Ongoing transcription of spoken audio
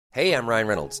Hey, I'm Ryan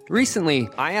Reynolds. Recently,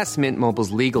 I asked Mint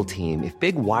Mobile's legal team if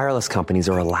big wireless companies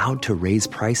are allowed to raise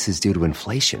prices due to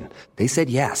inflation. They said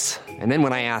yes. And then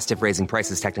when I asked if raising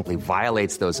prices technically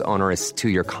violates those onerous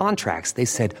two-year contracts, they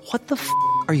said, "What the f***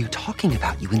 are you talking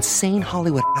about, you insane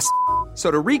Hollywood ass?" So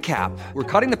to recap, we're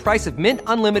cutting the price of Mint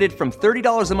Unlimited from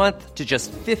 $30 a month to just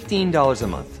 $15 a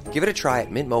month. Give it a try at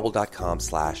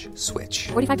mintmobile.com/switch.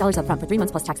 $45 up front for 3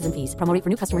 months plus taxes and fees. Promo rate for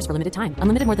new customers for limited time.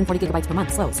 Unlimited more than 40 gigabytes per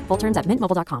month. Slows full terms at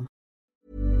mintmobile.com.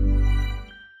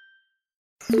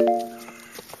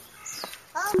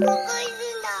 あ、ここいる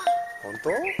んだ。本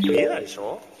当？見えないでし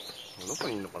ょ？どこ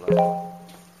にいるのかな？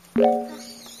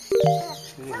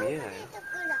見えないよ。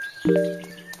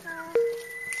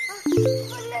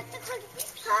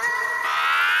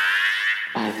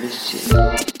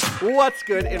What's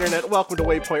good, Internet? Welcome to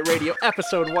Waypoint Radio,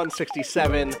 episode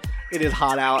 167. It is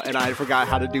hot out, and I forgot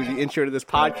how to do the intro to this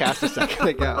podcast a second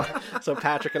ago. So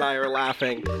Patrick and I are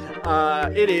laughing.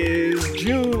 It is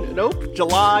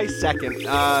July 2nd,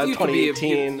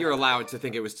 2018. You're allowed to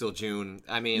think it was still June.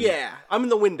 I mean... Yeah, I'm in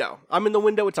the window.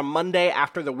 It's a Monday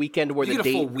after the weekend where you the get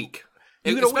a date... full week.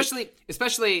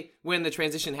 Especially when the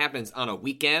transition happens on a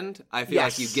weekend, I feel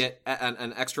like you get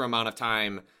an extra amount of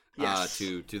time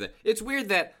to do that. It's weird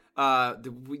that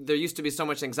there used to be so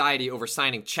much anxiety over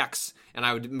signing checks, and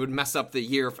I would mess up the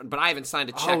year, but I haven't signed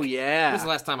a check. Oh, yeah. When was the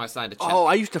last time I signed a check? Oh,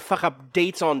 I used to fuck up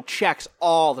dates on checks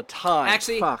all the time.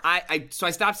 Actually, Fuck. So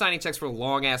I stopped signing checks for a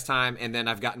long-ass time, and then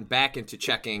I've gotten back into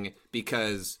checking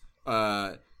because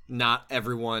not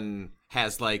everyone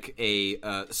has, like, a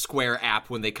Square app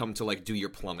when they come to, like, do your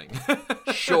plumbing.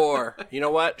 Sure. You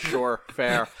know what? Sure.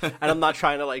 Fair. And I'm not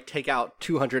trying to, like, take out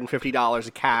 $250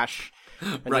 of cash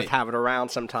and just have it around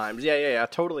sometimes. Yeah.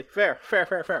 Totally. Fair.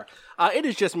 It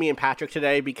is just me and Patrick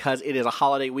today because it is a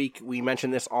holiday week. We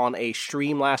mentioned this on a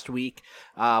stream last week,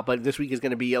 but this week is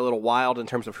going to be a little wild in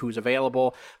terms of who's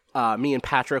available. Me and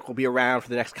Patrick will be around for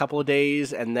the next couple of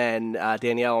days, and then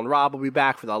Danielle and Rob will be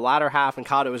back for the latter half, and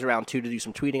Kato is around too to do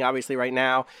some tweeting, obviously, right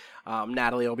now.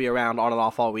 Natalie will be around on and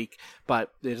off all week,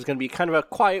 but it's going to be kind of a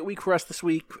quiet week for us this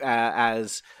week,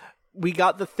 as we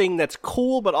got the thing that's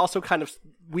cool, but also kind of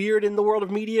weird in the world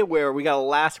of media, where we got a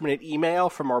last-minute email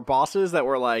from our bosses that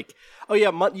were like, oh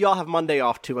yeah, y'all have Monday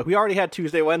off too. Like, we already had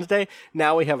Tuesday, Wednesday.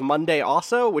 Now we have Monday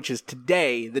also, which is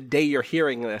today, the day you're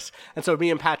hearing this. And so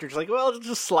me and Patrick's like, well,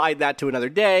 just slide that to another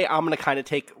day. I'm going to kind of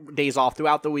take days off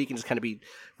throughout the week and just kind of be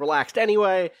relaxed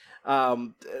anyway.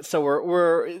 So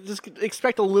we're just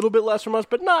expect a little bit less from us,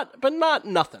 but not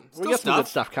nothing. We got some good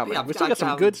stuff coming. Yeah, we still got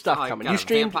some good stuff coming. You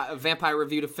streamed a vampire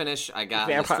review to finish. I got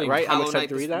Vampire, right? Hollow I'm excited Knight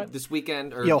to read that this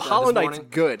weekend. Or, Hollow this Knight's morning.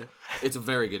 good. It's a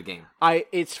very good game.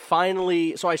 It's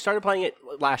finally, so I started playing it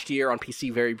last year on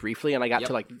PC very briefly, and I got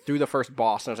to like through the first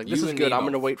boss, and I was like, this is good. I'm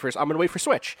going to wait for Switch. I'm going to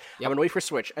wait for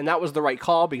Switch. And that was the right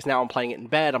call, because now I'm playing it in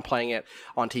bed, I'm playing it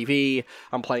on TV,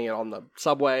 I'm playing it on the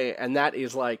subway, and that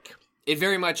is like... It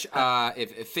very much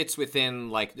it fits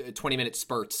within like 20-minute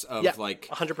spurts of like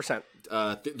 100%.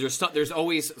 There's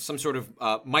always some sort of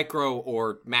micro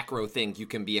or macro thing you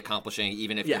can be accomplishing,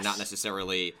 even if you're not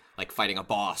necessarily like fighting a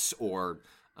boss or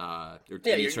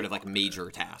any sort of like major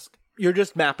task. You're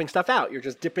just mapping stuff out. You're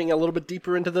just dipping a little bit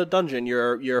deeper into the dungeon.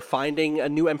 You're finding a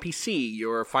new NPC.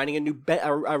 You're finding a new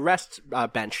a rest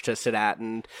bench to sit at,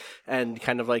 and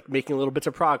kind of like making little bits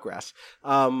of progress.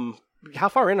 How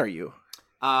far in are you?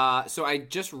 So I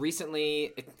just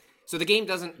recently... So the game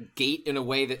doesn't gate in a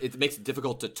way that it makes it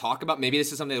difficult to talk about. Maybe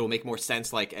this is something that will make more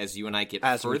sense, like, as you and I get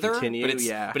as further. We continue,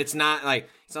 but it's not like...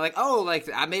 It's not like, oh, like,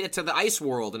 I made it to the ice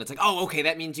world, and it's like, oh, okay,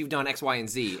 that means you've done X, Y, and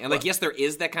Z. And, like, yes, there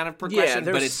is that kind of progression,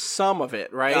 there's but it's... some of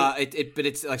it, right? But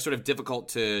it's, like, sort of difficult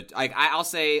to... I'll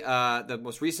say the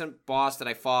most recent boss that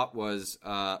I fought was...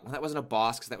 well, that wasn't a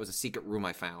boss, because that was a secret room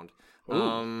I found.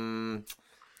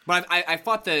 But I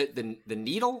fought the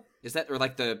needle. Is that, or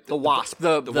like the wasp,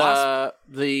 the wasp,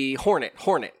 the hornet.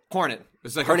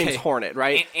 It's like, her name's Hornet,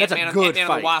 right? That's a good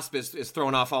fight. The wasp is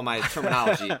throwing off all my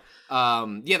terminology.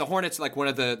 The Hornet's like one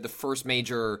of the first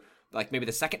major, like maybe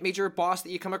the second major boss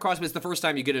that you come across, but it's the first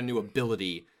time you get a new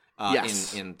ability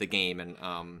in the game,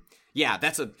 and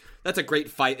that's a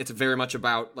great fight. It's very much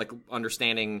about like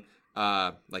understanding,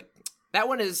 like that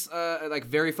one is like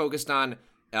very focused on.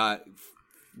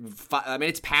 I mean,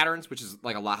 it's patterns, which is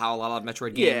like how a lot of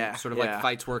Metroid games like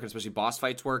fights work, and especially boss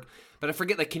fights work. But I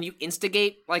forget, like, can you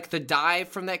instigate like the dive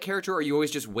from that character, or are you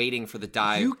always just waiting for the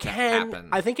dive to happen?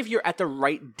 I think if you're at the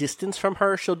right distance from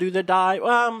her, she'll do the dive.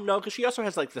 No, because she also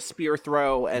has like the spear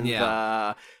throw and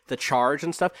the charge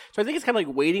and stuff. So I think it's kind of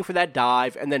like waiting for that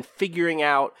dive and then figuring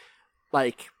out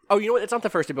like, Oh, you know what? It's not the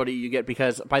first ability you get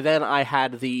because by then I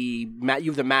had you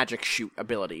have the magic shoot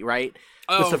ability, right?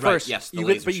 Oh, the right. First, Yes, you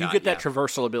get that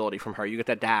traversal ability from her. You get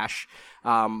that dash.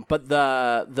 But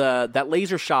that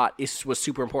laser shot was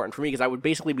super important for me because I would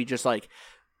basically be just like,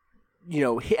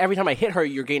 every time I hit her,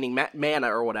 you're gaining mana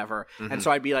or whatever, and so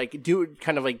I'd be like,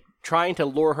 trying to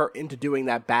lure her into doing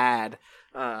that bad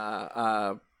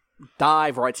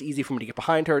dive, where it's easy for me to get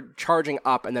behind her, charging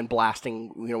up and then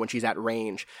blasting, when she's at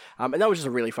range. And that was just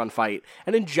a really fun fight.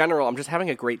 And in general, I'm just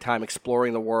having a great time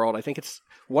exploring the world. I think it's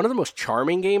one of the most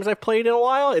charming games I've played in a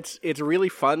while. It's really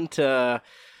fun to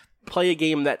play a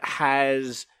game that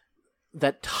has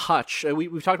that touch.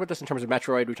 We've talked about this in terms of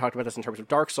Metroid, we talked about this in terms of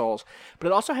Dark Souls, but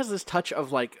it also has this touch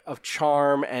of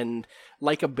charm and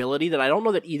likability that I don't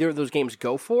know that either of those games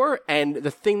go for. And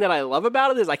the thing that I love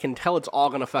about it is I can tell it's all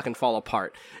gonna fucking fall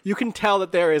apart. You can tell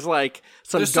that there is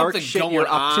there's dark shit going you're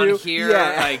up on to here.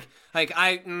 Yeah.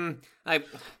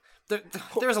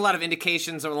 There's a lot of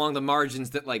indications along the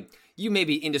margins that you may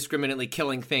be indiscriminately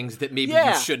killing things that maybe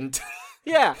you shouldn't.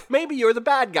 Yeah, maybe you're the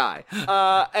bad guy. And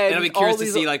I'll be curious to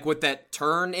see what that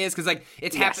turn is, because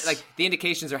it's happening. The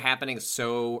indications are happening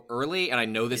so early, and I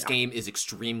know this game is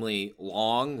extremely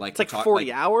long. It's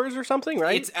 40 hours or something,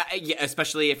 right? It's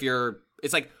especially if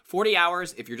it's 40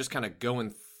 hours if you're just kind of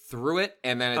going through it,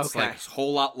 and then it's a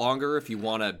whole lot longer if you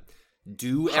want to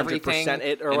do everything.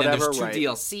 It or and whatever. Then there's 2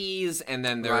 DLCs, and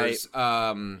then there's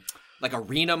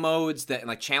arena modes that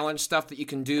and challenge stuff that you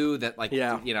can do that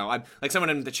I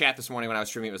someone in the chat this morning when I was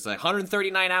streaming, it was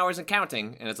 139 hours and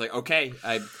counting, and it's okay,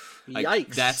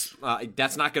 yikes,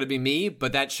 that's not going to be me,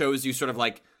 but that shows you sort of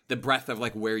the breadth of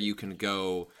where you can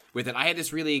go with it. I had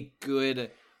this really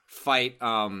good fight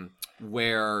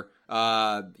where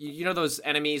those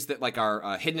enemies that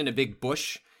are hidden in a big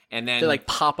bush. And then they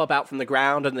pop up out from the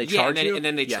ground and they charge you? And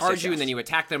then they charge you, and then you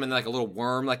attack them, and then a little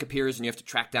worm appears, and you have to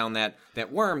track down that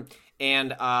worm.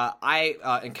 And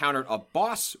I encountered a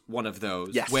boss one of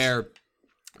those where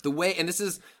the way, and this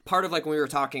is part of when we were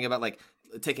talking about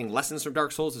taking lessons from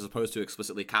Dark Souls as opposed to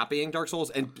explicitly copying Dark Souls.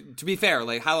 And to be fair,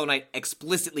 Hollow Knight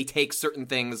explicitly takes certain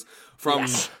things from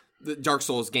the Dark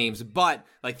Souls games, but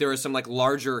there are some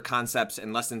larger concepts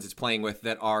and lessons it's playing with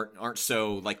that aren't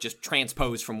so just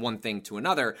transposed from one thing to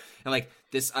another. And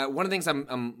this one of the things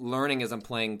I'm learning as I'm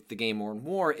playing the game more and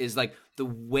more is the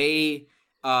way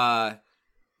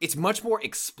it's much more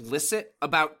explicit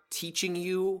about teaching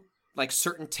you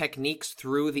certain techniques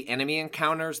through the enemy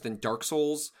encounters than Dark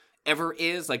Souls ever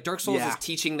is. Dark Souls is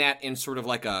teaching that in sort of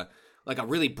a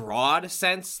really broad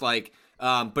sense, but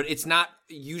it's not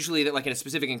usually that in a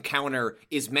specific encounter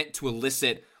is meant to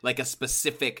elicit a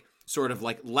specific sort of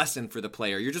lesson for the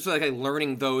player. You're just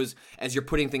learning those as you're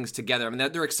putting things together. I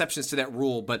mean, there are exceptions to that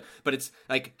rule, but it's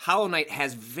Hollow Knight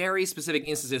has very specific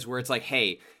instances where it's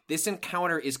hey, this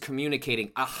encounter is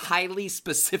communicating a highly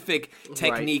specific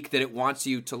technique that it wants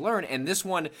you to learn. And this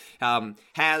one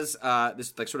has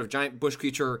this sort of giant bush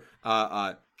creature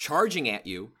charging at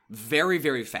you very,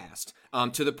 very fast.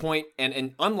 To the point,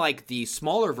 and unlike the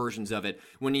smaller versions of it,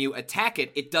 when you attack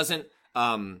it, it doesn't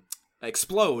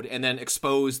explode and then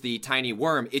expose the tiny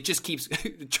worm. It just keeps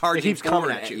charging. It keeps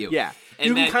coming at you. Yeah,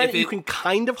 and you can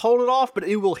kind of hold it off, but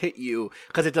it will hit you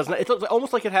because it doesn't. It's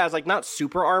almost like it has not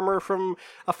super armor from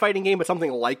a fighting game, but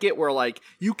something like it, where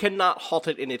you cannot halt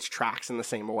it in its tracks in the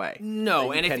same way.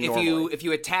 No, and if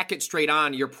you attack it straight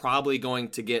on, you're probably going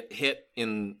to get hit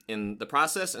in the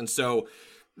process, and so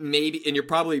you're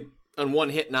probably on one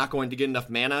hit not going to get enough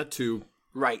mana to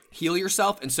heal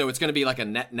yourself, and so it's going to be a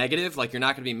net negative. You're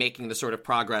not going to be making the sort of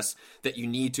progress that you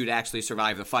need to actually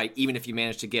survive the fight, even if you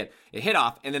manage to get a hit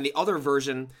off. And then the other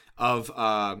version of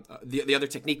the other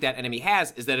technique that enemy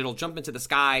has is that it'll jump into the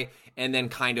sky and then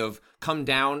kind of come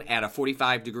down at a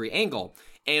 45-degree angle.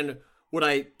 And what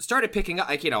I started picking up,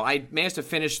 I managed to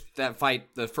finish that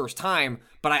fight the first time,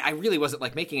 but I really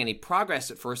wasn't making any progress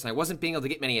at first, and I wasn't being able to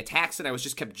get many attacks, and I was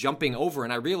just kept jumping over,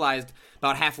 and I realized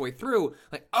about halfway through,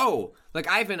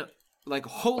 I've been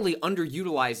wholly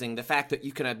underutilizing the fact that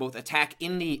you can both attack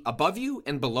in the above you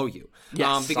and below you.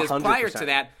 Yes, because 100%. Prior to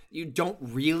that, you don't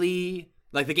really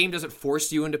the game doesn't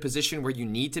force you into a position where you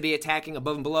need to be attacking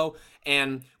above and below,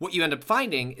 and what you end up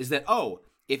finding is that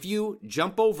if you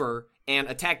jump over and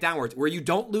attack downwards, where you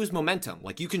don't lose momentum,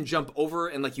 you can jump over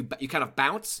and you kind of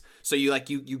bounce, so you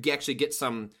actually get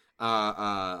some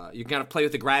you kind of play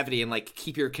with the gravity and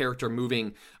keep your character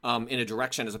moving in a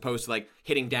direction, as opposed to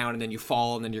hitting down and then you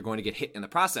fall and then you're going to get hit in the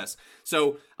process.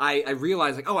 So I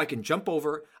realized I can jump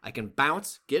over, I can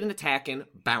bounce, get an attack in,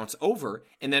 bounce over,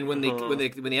 and then when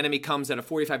the enemy comes at a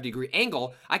 45-degree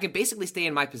angle, I can basically stay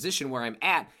in my position where I'm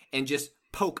at and just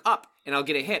poke up and I'll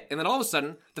get a hit. And then all of a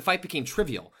sudden, the fight became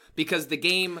trivial because the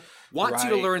game wants you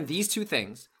to learn these two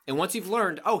things. And once you've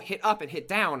learned, hit up and hit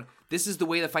down, this is the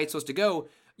way the fight's supposed to go.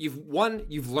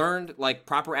 You've learned like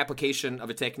proper application of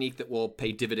a technique that will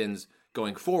pay dividends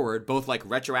going forward, both like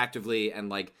retroactively and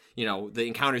like, the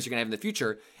encounters you're gonna have in the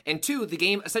future. And two, the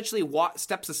game essentially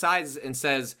steps aside and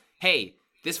says, hey,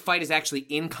 this fight is actually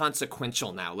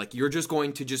inconsequential now. Like, you're just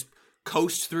going to just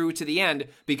coast through to the end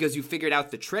because you figured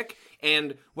out the trick.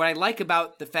 And what I like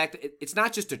about the fact that it's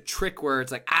not just a trick where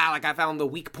it's like, I found the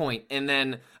weak point, and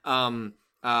then now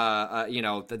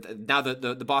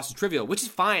the boss is trivial, which is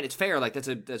fine. It's fair. Like, that's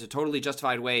a totally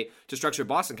justified way to structure a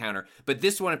boss encounter. But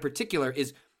this one in particular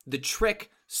is the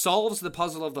trick solves the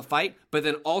puzzle of the fight, but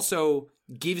then also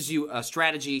gives you a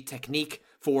strategy technique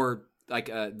for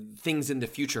like things in the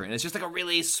future, and it's just like a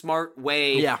really smart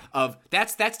way of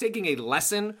that's taking a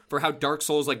lesson for how Dark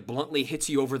Souls like bluntly hits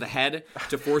you over the head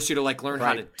to force you to like learn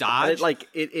how to dodge. And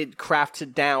it crafts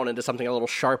it down into something a little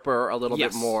sharper, a little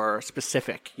bit more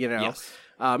specific. Yes.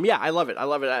 I love it.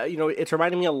 It's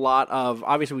reminding me a lot of,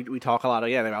 obviously we talk a lot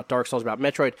again about Dark Souls, about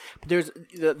Metroid, but there's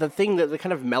the thing that the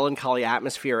kind of melancholy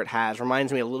atmosphere it has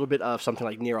reminds me a little bit of something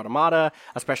like Nier Automata,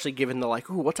 especially given the like,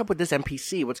 ooh, what's up with this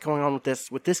NPC? What's going on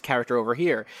with this character over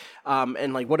here?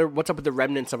 And like, what's up with the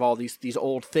remnants of all these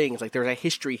old things? Like, there's a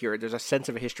history here. There's a sense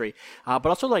of a history, but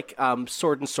also like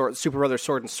Super Brothers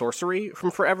Sword and Sorcery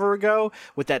from forever ago,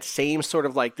 with that same sort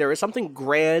of like, there is something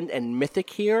grand and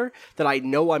mythic here that I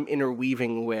know I'm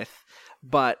interweaving with,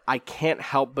 but I can't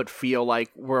help but feel like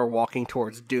we're walking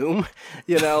towards doom.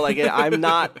 Like I'm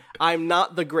not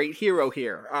the great hero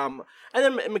here. And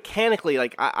then mechanically,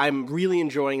 like I'm really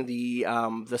enjoying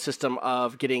the system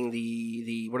of getting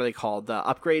the what are they called? The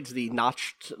upgrades, the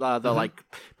notched, like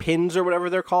pins or whatever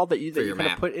they're called that you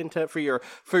kind of put into for your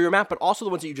map, but also the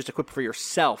ones that you just equip for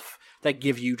yourself that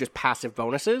give you just passive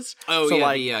bonuses.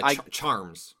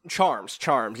 Charms.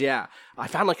 Charms, yeah. I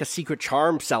found like a secret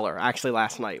charm seller actually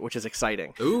last night, which is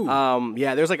exciting. Ooh.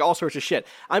 There's like all sorts of shit.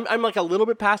 I'm like a little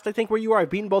bit past, I think, where you are.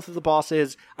 I've beaten both of the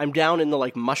bosses. I'm down in the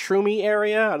like mushroomy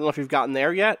area. I don't know if you've gotten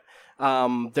there yet.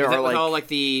 They're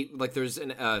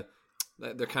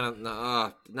kind of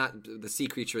not the sea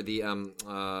creature, the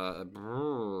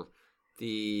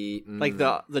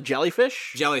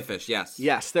jellyfish? Jellyfish, yes.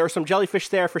 Yes, there are some jellyfish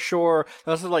there for sure.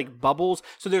 There's also like bubbles.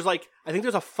 So there's like, I think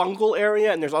there's a fungal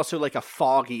area and there's also like a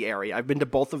foggy area. I've been to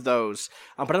both of those,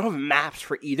 but I don't have maps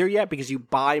for either yet because you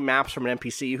buy maps from an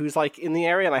NPC who's like in the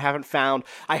area, and I haven't found.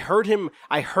 I heard him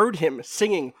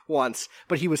singing once,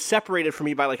 but he was separated from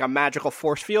me by like a magical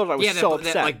force field. I was so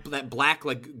upset. That black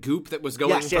like goop that was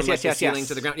going from the ceiling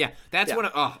to the ground. Yeah, that's one.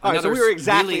 All right, so we were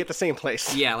exactly at the same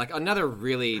place. Yeah, like another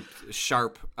really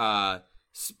sharp,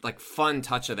 like fun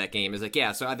touch of that game is like,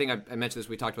 so I think I mentioned this,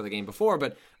 we talked about the game before,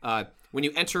 but when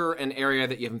you enter an area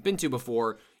that you haven't been to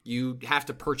before, you have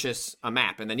to purchase a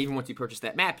map, and then even once you purchase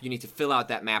that map, you need to fill out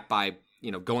that map by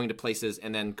going to places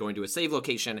and then going to a save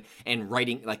location and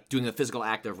writing, like doing the physical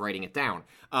act of writing it down.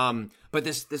 But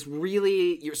this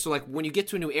really, so like when you get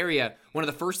to a new area, one of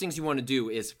the first things you want to do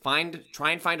is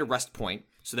try and find a rest point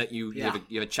so that you have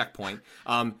a checkpoint.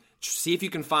 See if you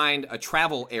can find a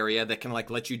travel area that can like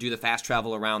let you do the fast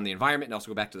travel around the environment and also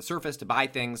go back to the surface to buy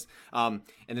things. And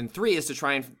then 3 is to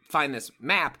try and find this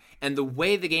map. And the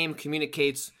way the game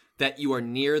communicates that you are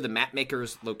near the map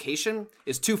maker's location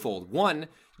is twofold. 1,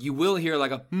 you will hear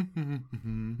like a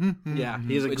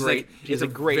he's a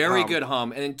great very hum. good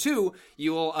hum. And then 2,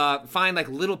 you will find like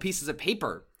little pieces of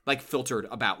paper like filtered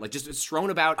about, like just strewn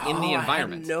about in the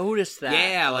environment. I hadn't noticed that.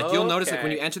 Yeah, like you'll notice like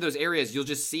when you enter those areas, you'll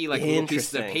just see like little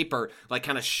pieces of paper like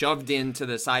kind of shoved into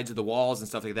the sides of the walls and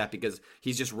stuff like that because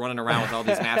he's just running around with all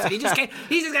these maps and he's just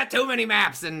got too many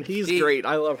maps and he's great.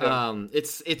 I love him.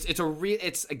 It's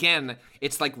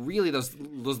like really those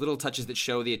little touches that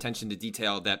show the attention to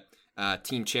detail that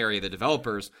Team Cherry, the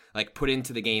developers, like put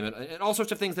into the game and all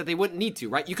sorts of things that they wouldn't need to,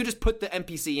 right? You could just put the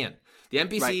NPC in. The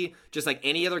NPC, just like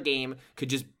any other game, could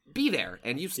just be there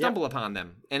and you stumble upon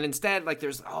them. And instead, like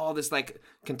there's all this like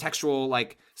contextual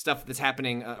like stuff that's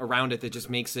happening around it that just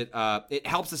makes it, it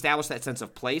helps establish that sense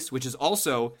of place, which is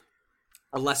also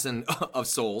a lesson of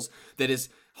Souls that is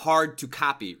hard to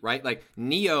copy, right? Like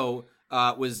Neo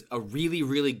was a really,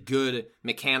 really good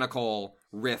mechanical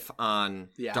riff on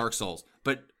Dark Souls.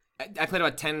 But I played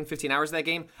about 10, 15 hours of that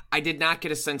game. I did not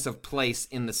get a sense of place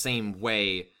in the same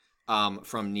way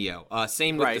from Neo.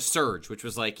 Same with the Surge, which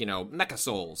was like, Mecha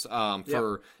Souls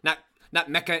for not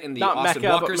mecha in the Austin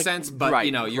Walker sense, but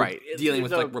you're dealing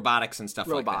with like robotics and stuff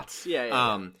robots. Like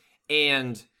that.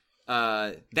 And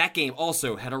that game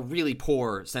also had a really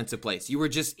poor sense of place. You were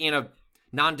just in a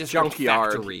nondescript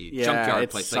Junkyard. factory, Yeah, junkyard it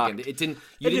place. sucked. Like, it didn't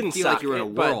didn't feel like suck, you were in a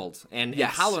but- world. And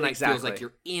Yes, Hollow Knight feels exactly. like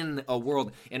you're in a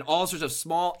world, and all sorts of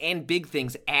small and big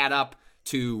things add up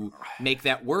to make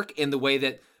that work in the way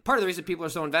that part of the reason people are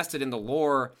so invested in the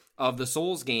lore of the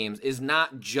Souls games is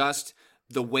not just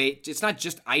the way, it's not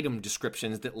just item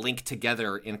descriptions that link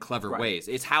together in clever ways.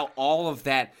 It's how all of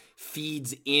that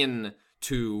feeds in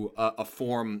to a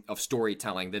form of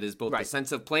storytelling that is both the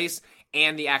sense of place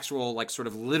and the actual like sort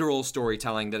of literal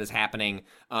storytelling that is happening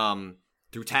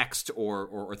through text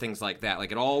or things like that.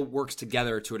 Like it all works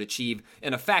together to achieve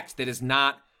an effect that is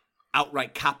not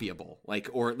outright copyable, like,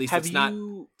 or at least it's not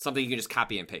something you can just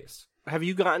copy and paste. Have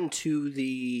you gotten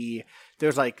to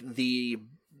there's like the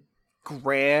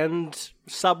Grand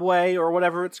Subway or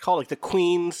whatever it's called, like the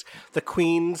Queens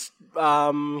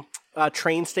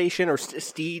train station or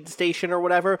Steed station or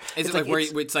whatever? Is it like where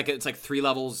it's like 3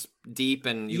 levels deep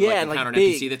and you Yeah, encounter like an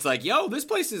NPC big. that's like, yo, this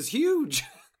place is huge.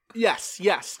 Yes,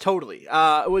 totally.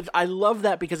 I love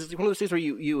that because it's one of those things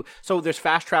where so there's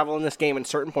fast travel in this game in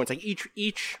certain points. Like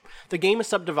the game is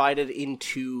subdivided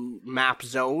into map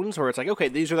zones where it's like, okay,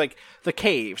 these are like the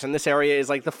caves, and this area is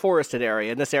like the forested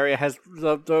area, and this area has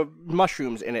the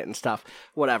mushrooms in it and stuff,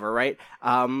 whatever, right?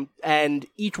 And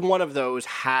each one of those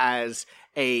has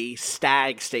a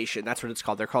stag station. That's what it's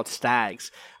called. They're called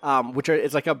stags,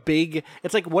 it's like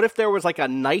it's like, what if there was like a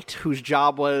knight whose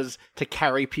job was to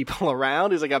carry people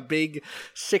around? He's like a big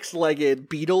 6-legged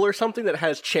beetle or something that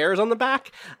has chairs on the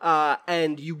back,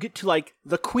 and you get to like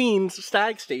the Queen's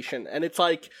stag station, and it's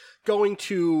like going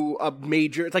to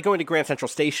it's like going to Grand Central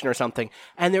Station or something,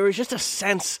 and there was just a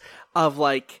sense of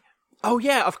like, oh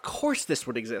yeah, of course this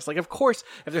would exist. Like, of course,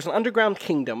 if there's an underground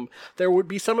kingdom, there would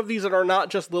be some of these that are not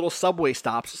just little subway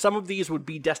stops. Some of these would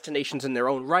be destinations in their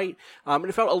own right. And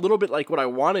it felt a little bit like what I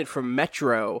wanted from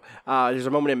Metro. There's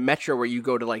a moment in Metro where you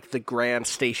go to, like, the Grand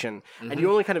Station, and you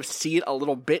only kind of see it a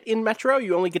little bit in Metro.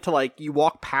 You only get to, like, you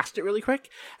walk past it really quick.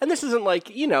 And this isn't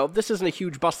like, this isn't a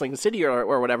huge bustling city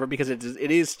or whatever, because it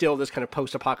is still this kind of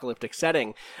post-apocalyptic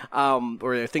setting,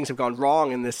 where things have gone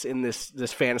wrong in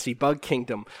this fantasy bug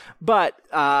kingdom. But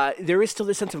there is still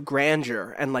this sense of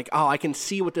grandeur and like, oh, I can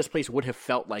see what this place would have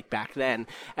felt like back then.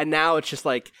 And now it's just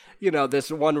like, this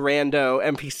one rando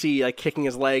NPC like kicking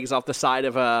his legs off the side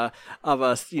of one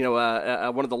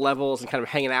of the levels and kind of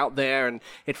hanging out there, and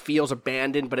it feels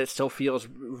abandoned, but it still feels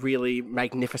really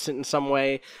magnificent in some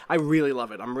way. I really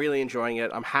love it. I'm really enjoying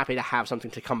it. I'm happy to have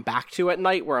something to come back to at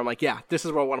night where I'm like, yeah, this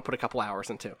is what I want to put a couple hours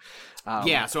into.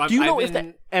 So do you know if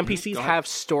the NPCs have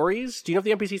stories? Do you know if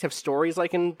the NPCs have stories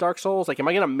like in Dark Souls? Like, am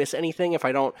I going to miss anything if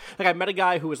I don't? Like, I met a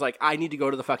guy who was like, I need to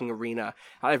go to the fucking arena.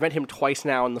 I've met him twice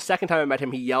now, and the second time I met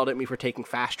him, he yelled at me for taking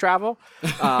fast travel.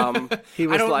 He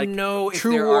was like, know if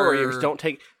true warriors don't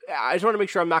take... I just want to make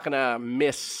sure I'm not going to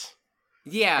miss...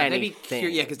 Yeah, anything.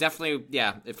 maybe. Yeah, because definitely,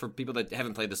 for people that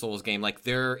haven't played the Souls game, like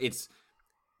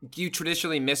you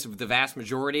traditionally miss the vast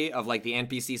majority of like the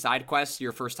NPC side quests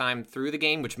your first time through the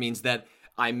game, which means that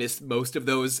I missed most of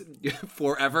those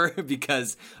forever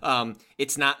because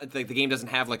it's not like the game doesn't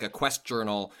have like a quest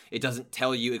journal. It doesn't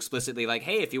tell you explicitly like,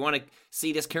 hey, if you want to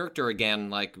see this character again,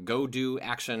 like go do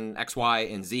action X, Y,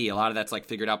 and Z. A lot of that's like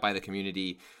figured out by the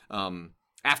community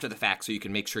after the fact, so you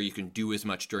can make sure you can do as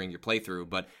much during your playthrough.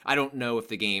 But I don't know if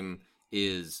the game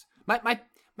is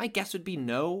my guess would be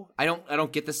no. I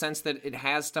don't get the sense that it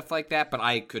has stuff like that, but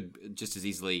I could just as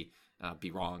easily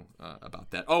be wrong about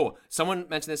that. Oh, someone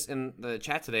mentioned this in the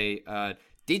chat today.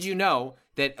 Did you know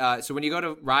that so when you go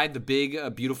to ride the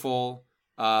big, beautiful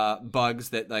bugs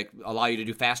that like allow you to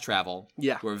do fast travel,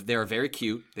 they're very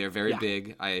cute, they're very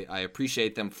big. I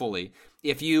appreciate them fully.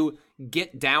 If you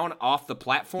get down off the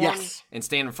platform and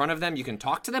stand in front of them, you can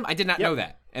talk to them. I did not know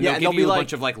that. And they'll give you a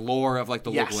bunch of like lore of like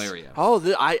the local area. Oh,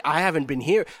 I haven't been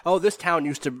here. Oh, this town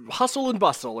used to hustle and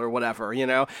bustle or whatever.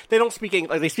 They don't speak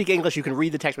English. Like, they speak English. You can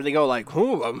read the text, but they go like,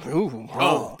 look.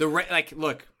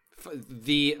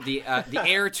 The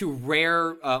heir to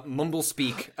rare mumble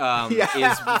speak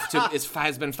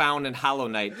has been found in Hollow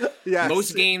Knight. Yes.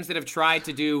 Most games that have tried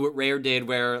to do what Rare did,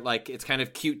 where like it's kind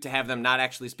of cute to have them not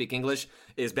actually speak English,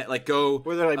 is like go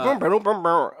where they're like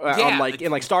like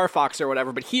in like Star Fox or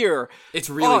whatever. But here it's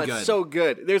really good. It's so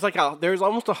good. There's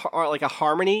almost a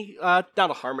harmony. Not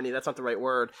a harmony. That's not the right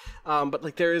word. But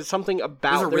like there is something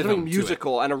about there's something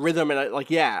musical and a rhythm and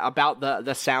about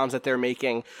the sounds that they're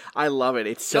making. I love it.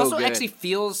 It's so. It also good. actually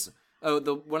feels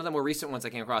one of the more recent ones I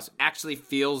came across actually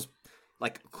feels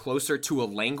like closer to a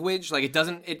language. Like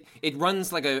it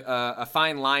runs like a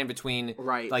fine line between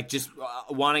like just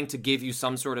wanting to give you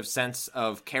some sort of sense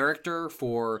of character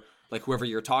for like whoever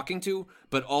you're talking to,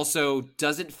 but also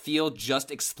doesn't feel just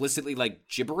explicitly like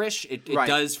gibberish. It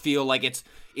does feel like it's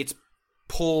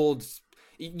pulled.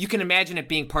 You can imagine it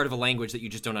being part of a language that you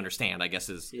just don't understand, I guess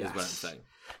is what I'm saying.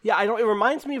 Yeah, I don't. It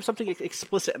reminds me of something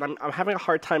explicit, and I'm having a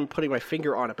hard time putting my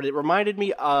finger on it. But it reminded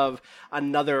me of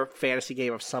another fantasy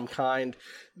game of some kind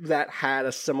that had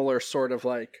a similar sort of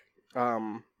like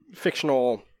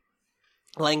fictional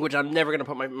language. I'm never going to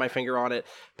put my finger on it,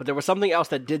 but there was something else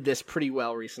that did this pretty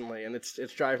well recently, and it's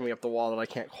driving me up the wall that I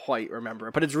can't quite remember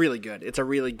it. But it's really good. It's a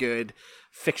really good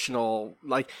fictional.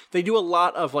 Like they do a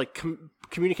lot of like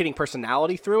communicating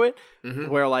personality through it,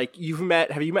 where like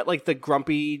have you met like the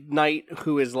grumpy knight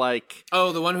who is like,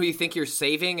 oh, the one who you think you're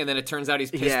saving and then it turns out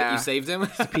he's pissed that you saved him?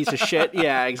 He's a piece of shit.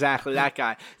 Yeah, exactly, that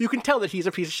guy. You can tell that he's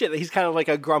a piece of shit, that he's kind of like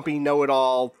a grumpy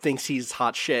know-it-all, thinks he's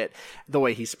hot shit the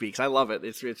way he speaks. I love it.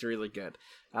 It's really good.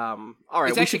 All right,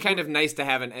 it's actually kind of nice to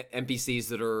have NPCs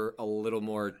that are a little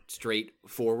more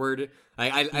straightforward.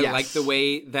 I like the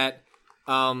way that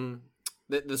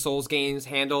the Souls games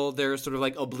handle their sort of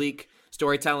like oblique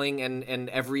storytelling and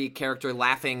every character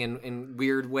laughing in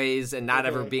weird ways and not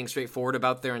ever being straightforward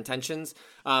about their intentions.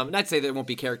 Not to say there won't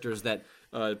be characters that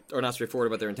are not straightforward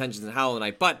about their intentions in Hollow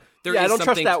Knight, but there is I don't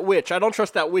something... trust that witch. I don't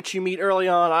trust that witch you meet early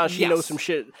on. She knows some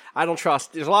shit. I don't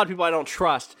trust. There's a lot of people I don't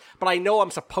trust, but I know I'm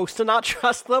supposed to not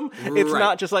trust them. It's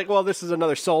not just like, well, this is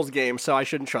another Souls game, so I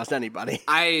shouldn't trust anybody.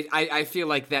 I feel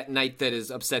like that knight that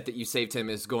is upset that you saved him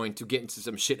is going to get into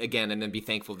some shit again and then be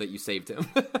thankful that you saved him.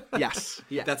 Yes.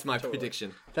 Yeah, that's my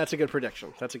prediction. That's a good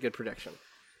prediction.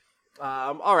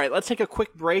 All right, let's take a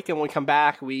quick break, and when we come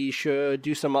back, we should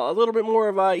do a little bit more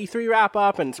of a E3 wrap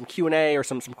up and some Q&A or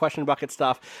some question bucket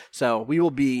stuff. So we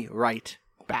will be right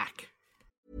back.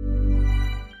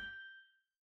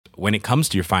 When it comes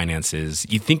to your finances,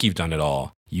 you think you've done it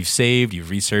all. You've saved,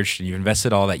 you've researched, and you've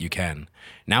invested all that you can.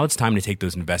 Now it's time to take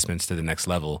those investments to the next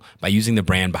level by using the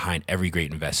brand behind every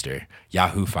great investor,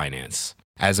 Yahoo Finance.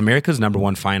 As America's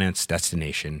 #1 finance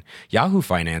destination, Yahoo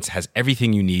Finance has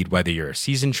everything you need, whether you're a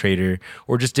seasoned trader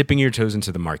or just dipping your toes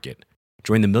into the market.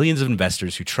 Join the millions of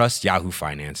investors who trust Yahoo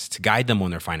Finance to guide them on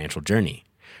their financial journey.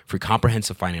 For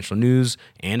comprehensive financial news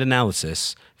and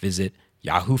analysis, visit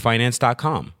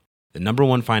yahoofinance.com, the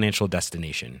 #1 financial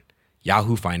destination,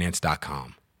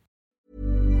 yahoofinance.com.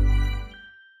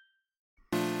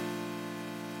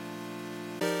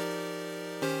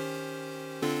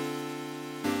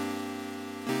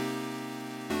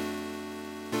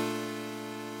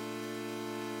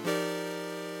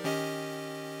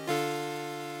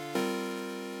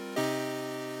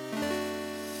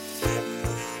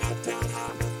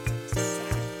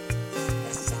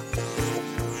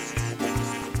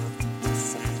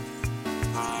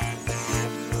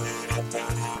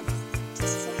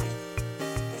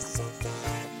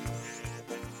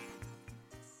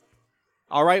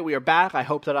 All right, we are back. I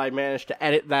hope that I managed to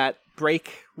edit that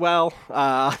break well.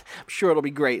 I'm sure it'll be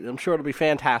great. I'm sure it'll be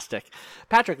fantastic.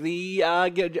 Patrick, the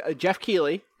Jeff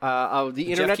Keighley of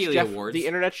the Internet's Awards. The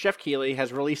Internet's Jeff Keighley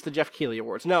has released the Jeff Keighley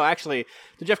Awards. No, actually,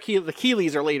 the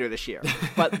Keighleys are later this year,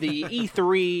 but the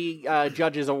E3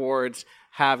 Judges Awards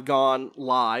have gone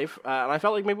live, and I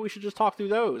felt like maybe we should just talk through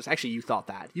those. Actually, you thought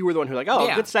that. You were the one who was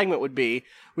like, a good segment would be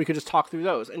we could just talk through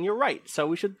those, and you're right. So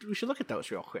we should look at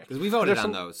those real quick. Because we voted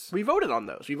on those. We voted on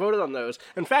those.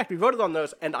 In fact, we voted on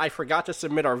those, and I forgot to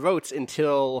submit our votes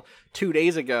until 2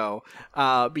 days ago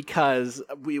because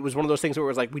it was one of those things where it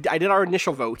was like, I did our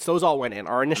initial votes. Those all went in.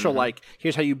 Our initial,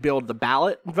 here's how you build the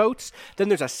ballot votes. Then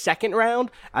there's a second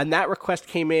round, and that request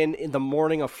came in the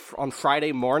morning on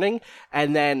Friday morning,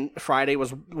 and then Friday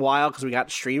was wild because we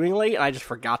got streaming late, and I just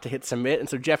forgot to hit submit, and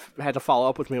so Jeff had to follow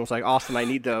up with me and was like, Austin, I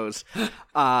need those.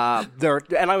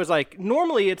 And I was like,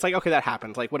 normally it's like, okay, that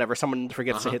happens, like whatever, someone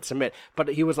forgets to hit submit, but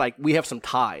he was like, we have some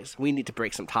ties, we need to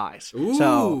break some ties.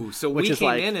 Ooh, so we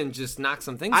came in and just knocked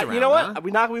some things around. You know what?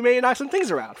 We may knock some things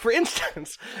around. For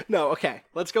instance,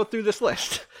 let's go through this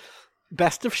list.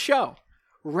 Best of show,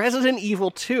 Resident Evil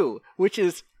 2, which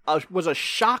was a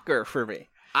shocker for me.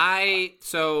 I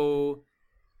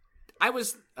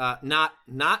was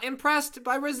not impressed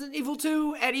by Resident Evil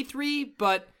 2 at E3,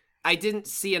 but I didn't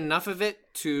see enough of it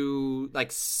to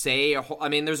say a whole. I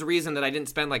mean, there's a reason that I didn't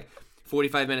spend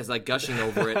 45 minutes gushing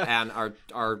over it on our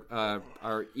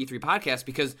E3 podcast,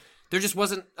 because there just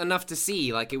wasn't enough to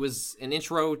see. It was an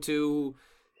intro to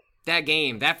that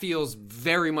game that feels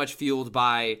very much fueled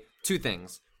by two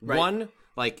things. Right. One,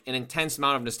 an intense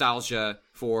amount of nostalgia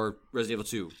for Resident Evil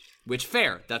 2, which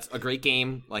fair. That's a great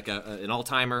game, an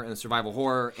all-timer in survival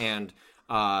horror, and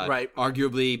Right.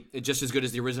 Arguably just as good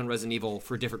as the original Resident Evil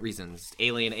for different reasons.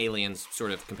 Aliens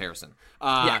sort of comparison.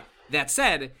 That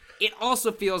said, it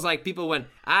also feels like people went,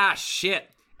 shit,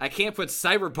 I can't put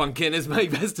Cyberpunk in as my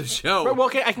best of show. Well,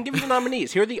 okay, I can give you the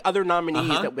nominees. Here are the other nominees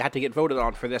that had to get voted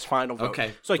on for this final vote.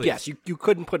 Okay, so please. yes, you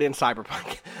couldn't put in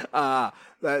Cyberpunk.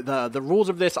 The rules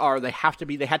of this are they had to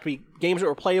be games that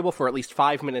were playable for at least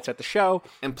 5 minutes at the show.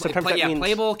 And sometimes that means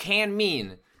playable can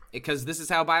mean, because this is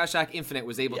how BioShock Infinite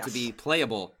was able to be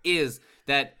playable, is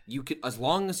that you can, as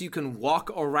long as you can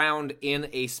walk around in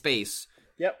a space,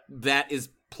 that is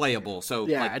playable. So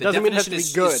it doesn't mean it has to be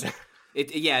good.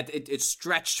 It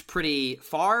stretched pretty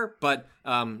far, but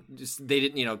they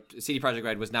didn't. CD Projekt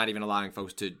Red was not even allowing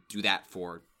folks to do that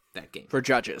for that game. For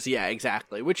judges, yeah,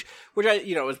 exactly. Which I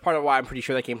is part of why I'm pretty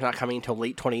sure that game's not coming until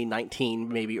late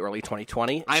 2019, maybe early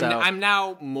 2020. I'm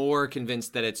now more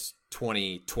convinced that it's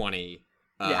 2020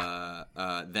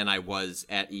 than I was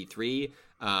at E3.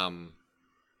 I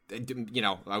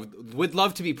would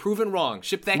love to be proven wrong.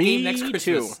 Ship that game next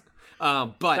Christmas. Too.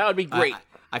 But that would be great.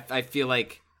 I feel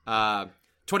like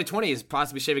 2020 is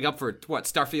possibly shaping up for what,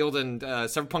 Starfield and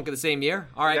Cyberpunk in the same year.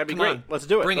 All right, that'd be come great. on. Let's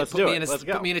do it. Bring Let's it. do Put it. Let's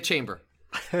go. Put me in a chamber.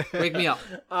 Wake me up.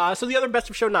 So the other Best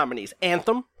of Show nominees: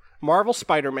 Anthem, Marvel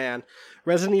Spider-Man,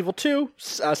 Resident Evil 2,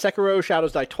 Sekiro: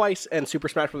 Shadows Die Twice, and Super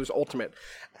Smash Bros. Ultimate.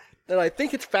 And I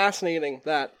think it's fascinating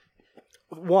that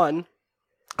one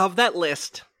of that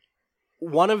list.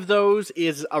 One of those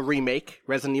is a remake,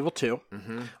 Resident Evil 2.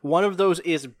 Mm-hmm. One of those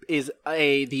is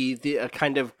a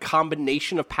kind of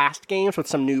combination of past games with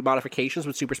some new modifications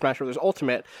with Super Smash Bros.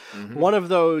 Ultimate. Mm-hmm. One of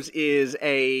those is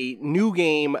a new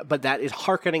game, but that is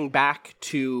hearkening back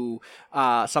to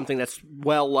something that's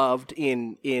well loved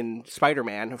in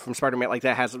Spider-Man, from Spider-Man, like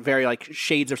that has very like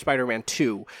shades of Spider-Man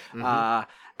 2.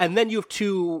 Mm-hmm. And then you have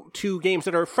two games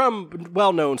that are from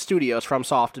well-known studios,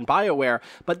 FromSoft and BioWare,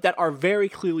 but that are very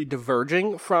clearly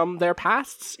diverging from their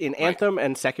pasts in Anthem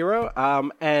and Sekiro.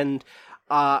 And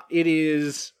it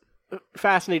is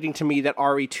fascinating to me that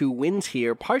RE2 wins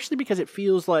here, partially because it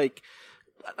feels like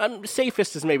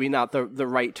safest is maybe not the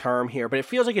right term here, but it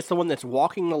feels like it's the one that's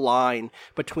walking the line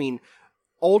between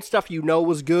old stuff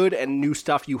was good and new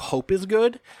stuff you hope is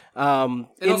good. And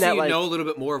also know a little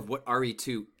bit more of what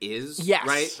RE2 is, yes.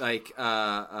 Right? Like,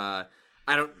 I'm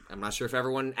not sure if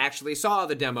everyone actually saw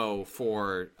the demo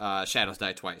for Shadows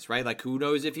Die Twice, right? Like, who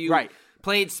knows if you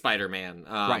played Spider-Man.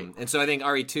 Right. And so I think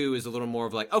RE2 is a little more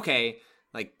of like, okay,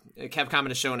 like Capcom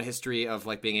has shown a history of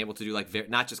like being able to do like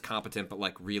not just competent, but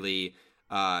like really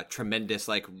tremendous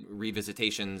like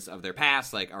revisitations of their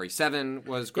past. Like RE7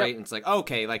 was great. And it's like,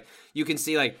 okay, like you can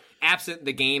see like absent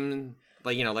the game,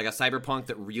 like, like a Cyberpunk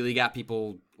that really got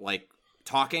people like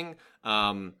talking,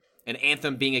 and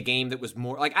Anthem being a game that was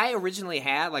more like I originally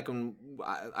had, like when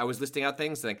I was listing out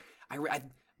things, like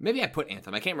maybe I put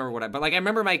Anthem. I can't remember but like I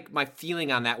remember my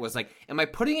feeling on that was like, am I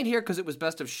putting it here because it was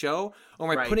best of show,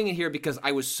 or am I putting it here because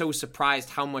I was so surprised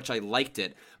how much I liked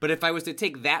it? But if I was to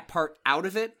take that part out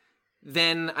of it,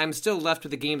 then I'm still left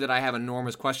with a game that I have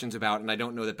enormous questions about, and I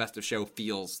don't know that best of show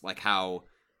feels like how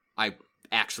I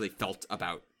actually felt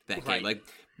about that game. Like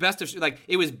best of like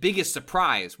it was biggest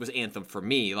surprise was Anthem for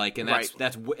me. Like, and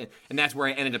that's where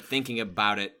I ended up thinking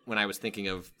about it when I was thinking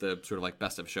of the sort of like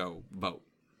best of show vote.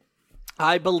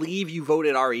 I believe you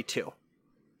voted RE2.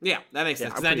 Yeah, that makes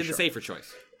sense because I did the safer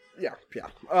choice. Yeah.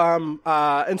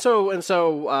 And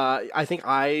so I think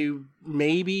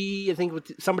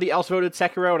somebody else voted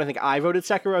Sekiro, and I think I voted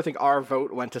Sekiro. I think our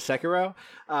vote went to Sekiro.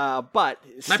 But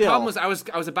still, my problem was I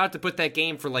was about to put that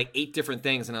game for like 8 different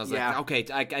things, and I was like, okay,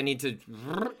 I need to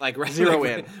like zero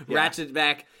in, ratchet it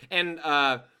back, and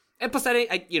plus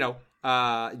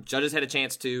judges had a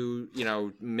chance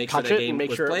to make sure that game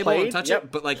was playable and touch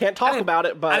it, but like can't talk about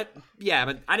it. But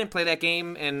but I didn't play that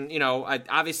game, and I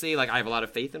obviously like I have a lot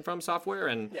of faith in From Software,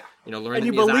 and learning. And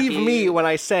you Miyazaki, believe me when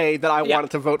I say that I wanted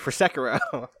to vote for Sekiro.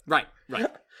 Right.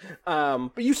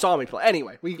 But you saw me play.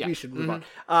 Anyway, we should move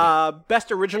on.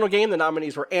 Best original game, the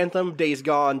nominees were Anthem, Days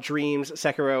Gone, Dreams,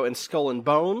 Sekiro, and Skull and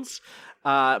Bones.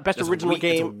 Best original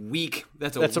game.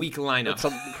 That's a weak lineup. That's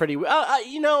a pretty.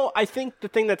 I think the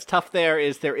thing that's tough there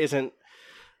is there isn't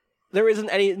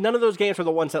any. None of those games are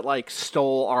the ones that like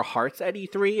stole our hearts at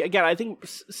E3. Again, I think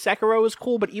Sekiro is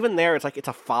cool, but even there, it's like it's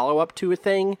a follow up to a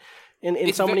thing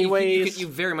in so many ways. You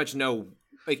very much know.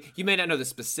 Like you may not know the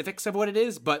specifics of what it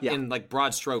is, but in like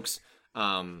broad strokes,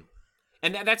 and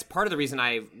that's part of the reason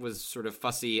I was sort of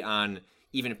fussy on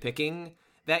even picking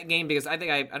that game, because I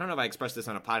think I don't know if I expressed this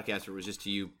on a podcast or it was just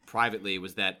to you privately,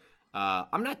 was that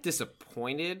I'm not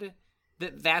disappointed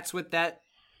that that's what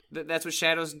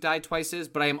Shadows Die Twice is,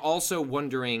 but I am also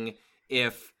wondering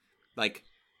if like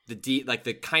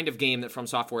the kind of game that From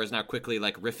Software is now quickly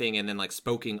like riffing and then like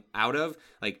spoking out of,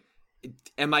 like,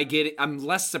 I'm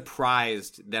less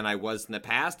surprised than I was in the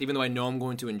past, even though I know I'm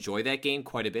going to enjoy that game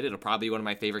quite a bit. It'll probably be one of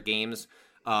my favorite games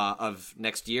of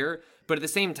next year. But at the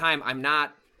same time, I'm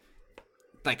not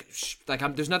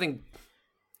there's nothing.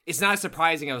 It's not as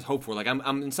surprising as I was hoped for. Like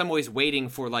I'm in some ways waiting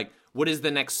for like what is the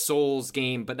next Souls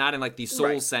game, but not in like the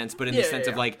Souls sense, but in the sense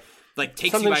of like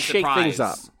takes something you by surprise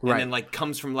up. and then like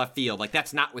comes from left field. Like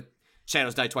that's not what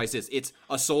Shadows Die Twice is. It's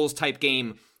a Souls type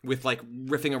game with like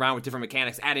riffing around with different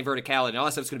mechanics, adding verticality and all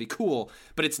that stuff's going to be cool,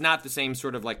 but it's not the same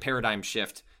sort of like paradigm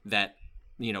shift that,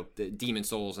 you know, the Demon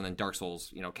Souls and then Dark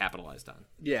Souls, you know, capitalized on.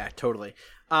 Yeah, totally.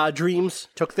 Dreams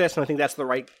took this, and I think that's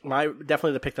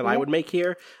definitely the pick that I would make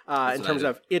here. In terms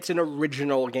of it's an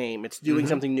original game, it's doing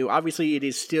something new. Obviously, it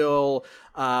is still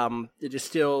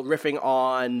riffing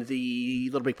on the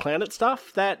Little Big Planet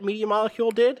stuff that Media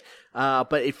Molecule did,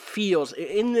 but it feels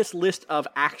in this list of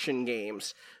action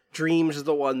games. Dreams is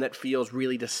the one that feels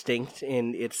really distinct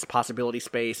in its possibility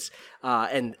space,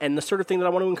 and the sort of thing that I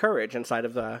want to encourage inside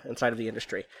of the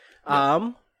industry.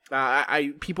 Yeah.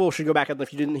 People should go back, and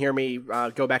if you didn't hear me,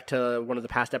 go back to one of the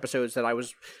past episodes that I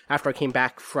was after I came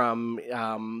back from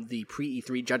the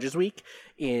pre-E3 Judges Week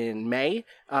in May.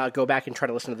 Go back and try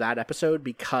to listen to that episode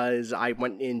because I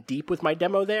went in deep with my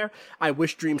demo there. I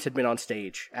wish Dreams had been on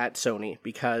stage at Sony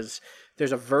because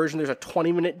there's a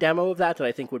 20-minute demo of that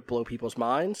I think would blow people's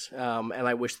minds, and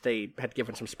I wish they had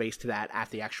given some space to that at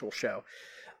the actual show.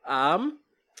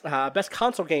 Best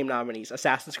console game nominees: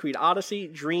 Assassin's Creed Odyssey,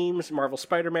 Dreams, Marvel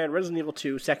Spider-Man, Resident Evil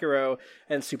 2, Sekiro,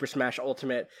 and Super Smash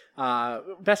Ultimate.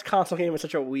 Best console game is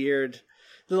such a weird...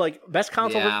 best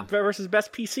console versus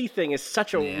best PC thing is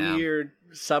such a weird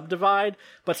subdivide,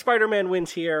 but Spider-Man wins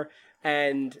here,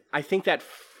 and I think that...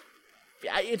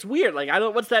 it's weird.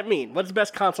 What's that mean? What does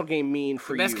best console game mean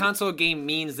for you? Best console game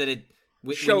means that it...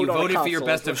 When you voted for your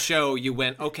best of show, you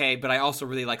went, okay, but I also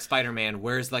really like Spider-Man.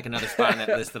 Where's like another spot on that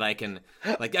list that I can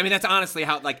like? I mean, that's honestly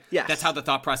how that's how the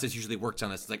thought process usually works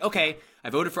on this. It's like, okay, I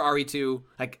voted for RE2.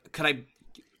 Like, could I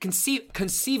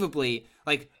conceivably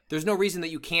like? There's no reason that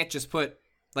you can't just put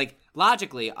like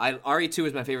logically. RE2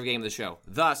 is my favorite game of the show.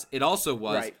 Thus, it also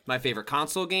was my favorite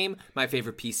console game, my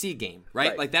favorite PC game.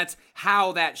 Right? Like that's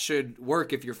how that should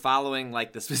work if you're following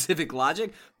like the specific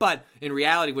logic. But in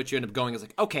reality, what you end up going is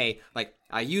like, okay, like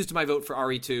I used my vote for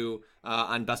RE2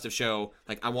 on Best of Show.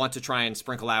 Like I want to try and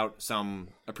sprinkle out some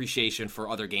appreciation for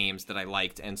other games that I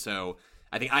liked, and so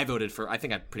I think I voted for. I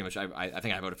think I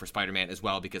voted for Spider-Man as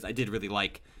well because I did really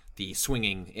like the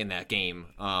swinging in that game.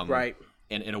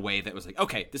 In a way that was like,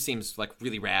 okay, this seems like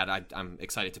really rad. I'm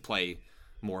excited to play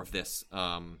more of this.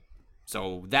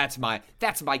 So that's my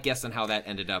guess on how that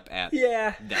ended up at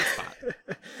that spot.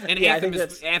 And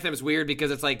Anthem is weird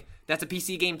because it's like that's a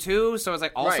PC game too. So it's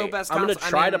like also best. I'm going to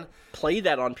try to play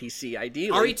that on PC.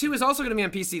 Ideally, RE2 is also going to be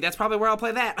on PC. That's probably where I'll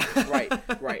play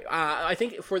that. right. I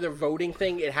think for the voting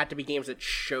thing, it had to be games that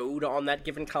showed on that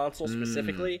given console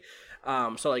specifically.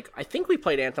 So like I think we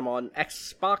played Anthem on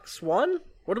Xbox One.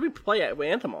 What did we play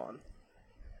Anthem on?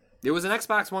 It was an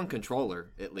Xbox One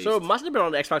controller, at least. So it must have been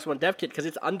on the Xbox One dev kit because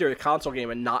it's under a console game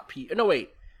and not No,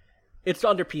 wait. It's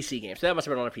under PC game, so that must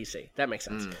have been on a PC. That makes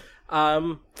sense.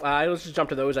 Let's just jump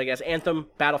to those, I guess. Anthem,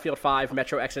 Battlefield 5,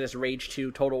 Metro Exodus, Rage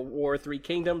 2, Total War, Three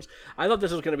Kingdoms. I thought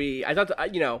this was going to be...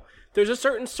 there's a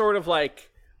certain sort of, like...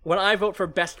 When I vote for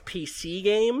best PC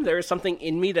game, there is something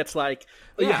in me that's like,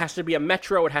 it has to be a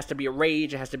Metro, it has to be a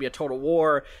Rage, it has to be a Total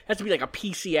War, it has to be like a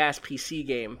PC-ass PC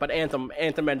game. But Anthem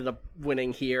ended up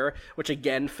winning here, which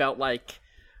again felt like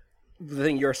the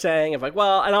thing you're saying of like,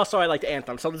 well, and also I liked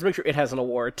Anthem, so let's make sure it has an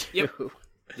award too.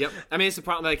 Yep. I mean, it's a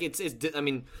problem. Like, it's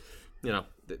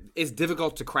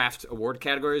difficult to craft award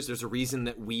categories. There's a reason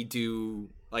that we do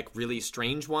like really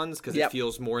strange ones because it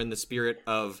feels more in the spirit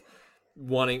of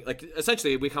wanting, like,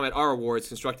 essentially we come at our awards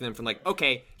constructing them from like,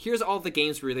 okay, here's all the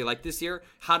games we really like this year.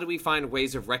 How do we find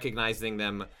ways of recognizing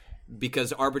them?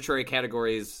 Because arbitrary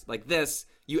categories like this,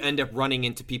 you end up running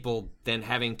into people then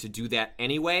having to do that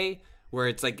anyway, where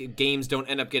it's like games don't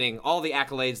end up getting all the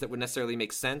accolades that would necessarily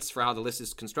make sense for how the list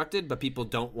is constructed, but people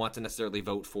don't want to necessarily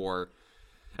vote for.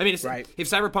 I mean, if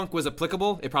Cyberpunk was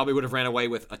applicable, it probably would have ran away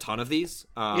with a ton of these.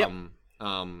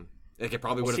 Like it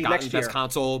probably would have gotten best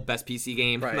console, best PC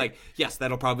game. Right. Like, yes,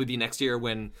 that'll probably be next year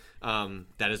when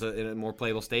that is in a more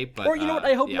playable state. But, or you know what?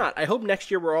 I hope not. I hope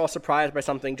next year we're all surprised by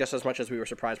something just as much as we were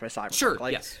surprised by Cyberpunk. Sure,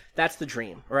 like, yes. That's the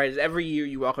dream, right? Every year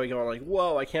you walk away going like,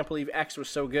 whoa, I can't believe X was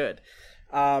so good.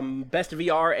 Best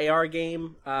VR AR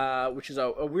game, which is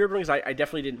a weird one because I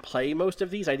definitely didn't play most of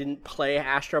these. I didn't play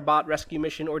Astrobot Rescue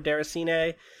Mission or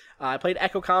Deracine. I played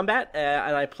Echo Combat,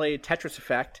 and I played Tetris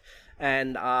Effect.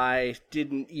 and I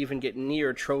didn't even get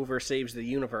near Trover Saves the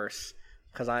Universe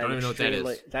because I don't even know what that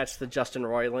is. That's the Justin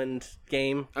Roiland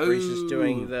game where he's just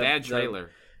doing the bad trailer.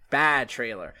 Bad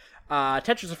trailer.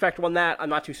 Tetris Effect won that. I'm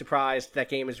not too surprised. That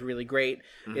game is really great.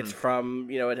 Mm-hmm. It's from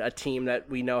a team that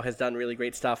we know has done really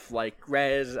great stuff like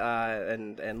Rez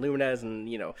and Lumines,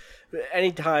 and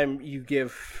anytime you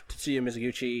give Tetsuya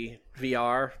Mizuguchi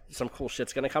VR, some cool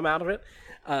shit's gonna come out of it.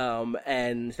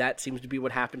 And that seems to be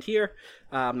what happened here.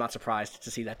 I'm not surprised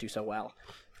to see that do so well.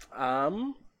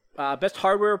 Best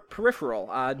hardware peripheral,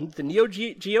 the Neo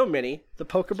Geo Mini, the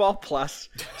Pokeball Plus,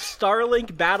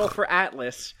 Starlink Battle for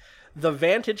Atlas, the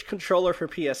Vantage controller for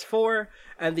PS4,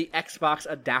 and the Xbox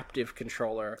Adaptive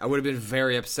controller. I would have been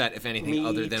very upset if anything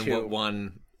other than too. what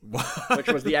won. Which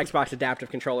was the Xbox Adaptive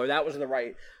controller. That was the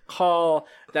right call.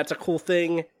 That's a cool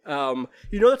thing.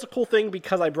 That's a cool thing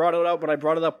because I brought it up when I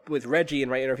brought it up with Reggie in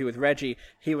my interview with Reggie.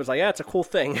 He was like, "Yeah, it's a cool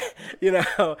thing." He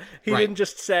didn't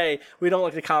just say we don't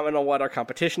like to comment on what our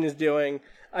competition is doing.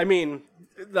 I mean,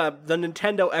 the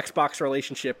Nintendo Xbox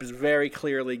relationship is very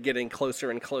clearly getting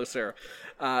closer and closer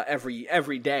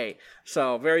every day.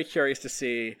 So very curious to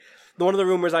see. One of the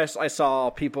rumors I saw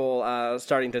people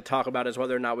starting to talk about is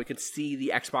whether or not we could see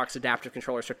the Xbox Adaptive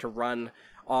controller start to run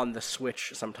on the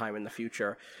Switch sometime in the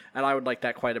future, and I would like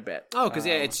that quite a bit. Oh, because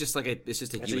it's just a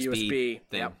USB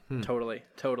thing. Yep, totally.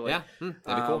 Yeah, that'd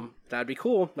be cool. That'd be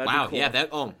cool. Wow, be cool. yeah,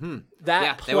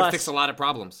 that plus, would fix a lot of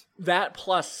problems. That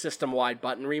plus system-wide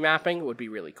button remapping would be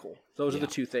really cool. Those are the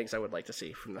two things I would like to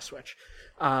see from the Switch.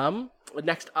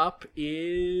 Next up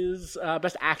is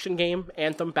Best Action Game,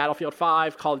 Anthem, Battlefield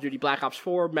 5, Call of Duty Black Ops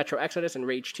 4, Metro Exodus, and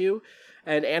Rage 2.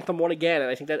 And Anthem won again, and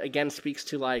I think that again speaks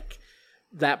to like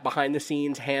that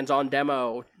behind-the-scenes, hands-on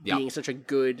demo being such a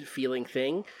good feeling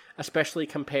thing, especially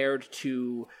compared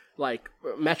to like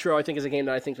Metro. I think is a game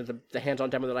that I think that the hands-on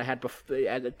demo that I had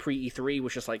at pre-E3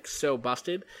 was just like so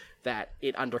busted that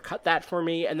it undercut that for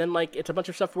me. And then like it's a bunch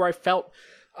of stuff where I felt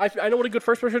I know what a good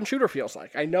first-person shooter feels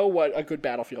like. I know what a good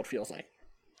Battlefield feels like.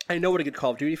 I know what a good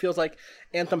Call of Duty feels like.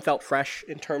 Anthem felt fresh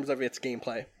in terms of its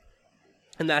gameplay,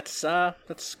 and that's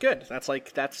good.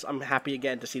 I'm happy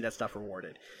again to see that stuff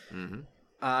rewarded. Mm-hmm.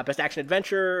 Best Action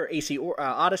Adventure, AC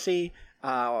Odyssey,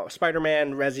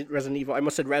 Spider-Man, Resident Evil. I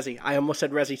almost said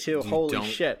Resi 2. Holy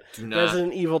shit.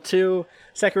 Resident Evil 2,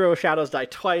 Sekiro Shadows Die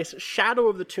Twice, Shadow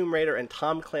of the Tomb Raider, and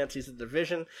Tom Clancy's The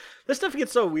Division. This stuff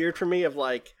gets so weird for me of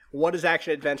like, what is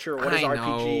action adventure? What is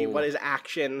RPG? What is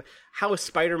action? How is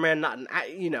Spider-Man not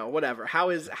whatever? How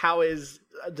is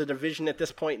The Division at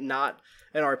this point not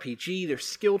an RPG? There's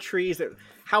skill trees.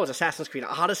 How is Assassin's Creed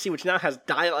Odyssey, which now has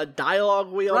a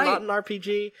dialogue wheel, not an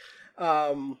RPG?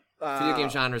 Video game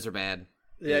genres are bad.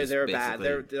 Yeah, they're bad.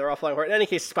 They're all flying apart. In any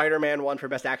case, Spider-Man won for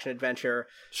Best Action Adventure.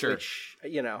 Sure. Which,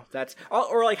 that's...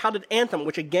 Or like, how did Anthem,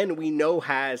 which again we know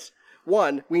has...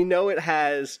 it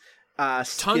has...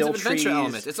 tons of adventure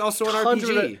elements. It's also an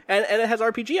RPG. And it has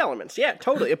RPG elements. Yeah,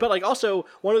 totally. But like also,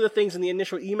 one of the things in the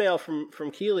initial email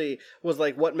from Keeley was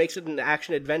like what makes it an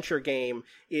action-adventure game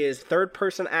is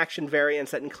third-person action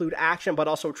variants that include action but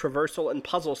also traversal and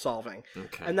puzzle solving.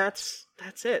 Okay. And that's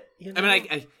it. I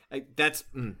mean, I that's...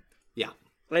 yeah.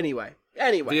 Anyway.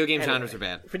 Video game genres are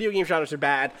bad. Video game genres are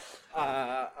bad.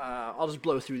 I'll just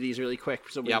blow through these really quick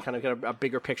so we can kind of get a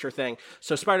bigger picture thing.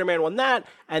 So Spider-Man won that,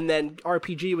 and then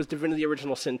RPG was Divinity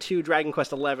Original Sin 2, Dragon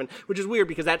Quest 11, which is weird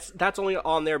because that's only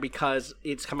on there because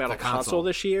it's coming out on console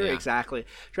this year. Yeah. Exactly.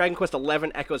 Dragon Quest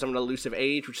 11 Echoes of an Elusive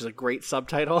Age, which is a great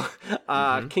subtitle.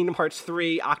 Kingdom Hearts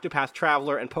 3, Octopath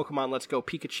Traveler, and Pokemon Let's Go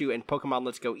Pikachu and Pokemon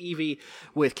Let's Go Eevee,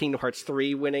 with Kingdom Hearts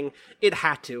 3 winning. It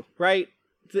had to, right?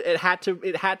 It had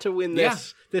to win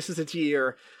this. Yeah. This is its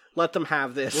year. Let them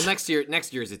have this. Well, next year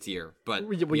is its year, but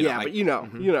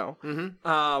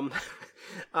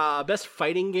but best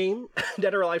fighting game: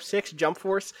 Dead or Alive 6, Jump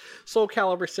Force, Soul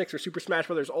Calibur 6, or Super Smash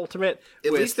Bros. Ultimate.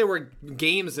 At least there were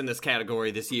games in this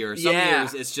category this year. Some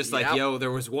years it's just like,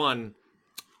 there was one.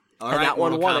 All right, that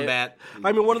one won Kombat, it.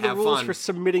 I mean, one of the rules for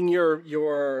submitting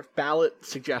your ballot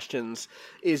suggestions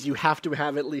is you have to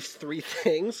have at least 3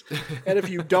 things, and if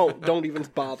you don't even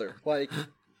bother. Like,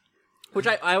 which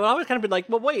I always kind of been like,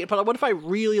 well, wait, but what if I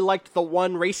really liked the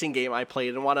one racing game I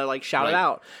played and want to like shout it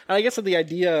out? And I guess that the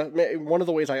idea, one of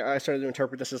the ways I started to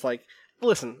interpret this is like,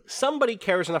 listen, somebody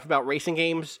cares enough about racing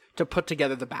games to put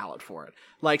together the ballot for it.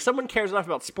 Like, someone cares enough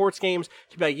about sports games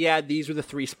to be like, yeah, these are the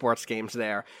 3 sports games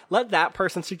there. Let that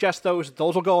person suggest those.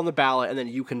 Those will go on the ballot, and then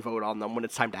you can vote on them when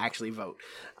it's time to actually vote.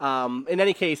 In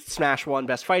any case, Smash won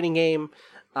Best Fighting Game.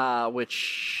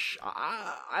 which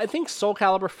I think Soul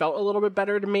Calibur felt a little bit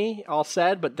better to me, all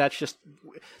said, but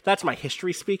that's my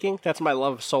history speaking. That's my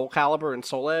love of Soul Calibur and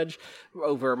Soul Edge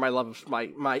over my love of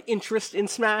my interest in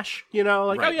Smash, right.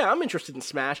 Oh yeah, I'm interested in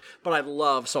Smash, but I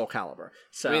love Soul Calibur.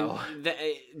 So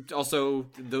also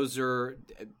those are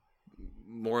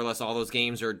more or less all those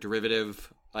games are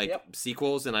derivative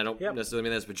sequels, and I don't necessarily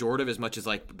mean that's pejorative as much as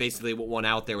like basically what won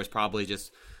out there was probably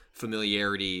just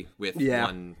familiarity with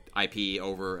one IP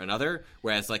over another,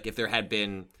 whereas like if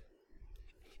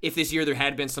this year there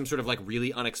had been some sort of like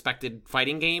really unexpected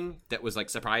fighting game that was like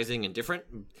surprising and different,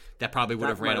 that probably would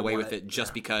have ran away with it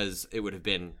just because it would have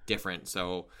been different.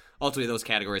 So ultimately those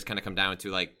categories kind of come down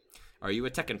to like, are you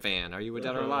a Tekken fan? Are you a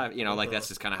Dead or Alive? Like that's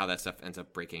just kind of how that stuff ends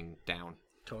up breaking down.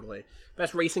 Totally.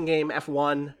 Best racing game,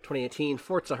 F1 2018,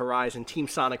 Forza Horizon, Team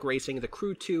Sonic Racing, The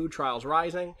Crew 2, Trials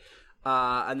Rising.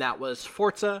 And that was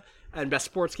Forza. And best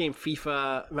sports game,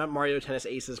 FIFA, Mario Tennis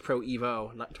Aces Pro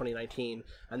Evo 2019,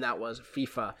 and that was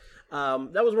FIFA.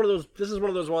 That was one of those. This is one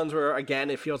of those ones where again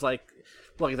it feels like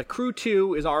The Crew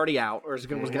 2 is already out, or was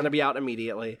going to be out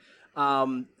immediately.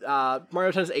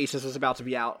 Mario Tennis Aces was about to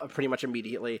be out pretty much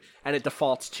immediately, and it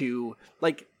defaults to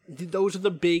like those are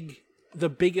the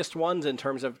biggest ones in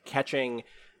terms of catching.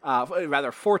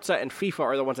 Rather, Forza and FIFA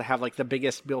are the ones that have like the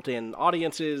biggest built-in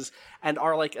audiences and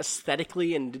are like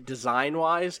aesthetically and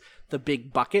design-wise the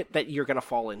big bucket that you're going to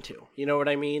fall into. You know what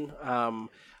I mean?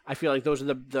 I feel like those are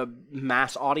the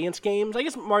mass audience games. I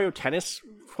guess Mario Tennis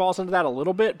falls into that a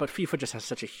little bit, but FIFA just has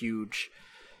such a huge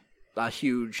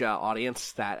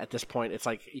audience that at this point it's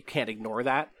like you can't ignore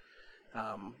that.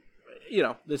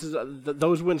 This is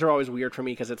those wins are always weird for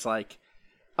me because it's like.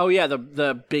 Oh yeah,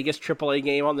 the biggest AAA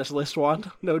game on this list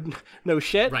won. No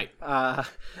shit. Right.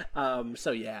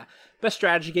 So yeah, best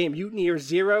strategy game: Mutineer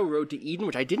Zero: Road to Eden,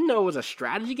 which I didn't know was a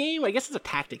strategy game. I guess it's a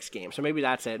tactics game, so maybe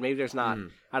that's it. Maybe there's not.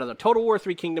 I don't know. Total War: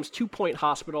 Three Kingdoms, 2 Point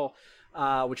Hospital,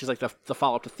 which is like the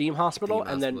follow up to Theme Hospital,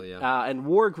 and then and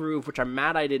War Groove, which I'm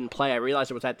mad I didn't play. I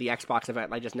realized it was at the Xbox event,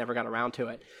 and I just never got around to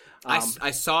it.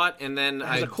 I saw it, and then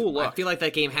a cool look. I feel like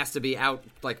that game has to be out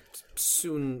like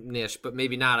soonish, but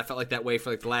maybe not. I felt like that way for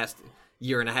like the last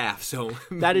year and a half. So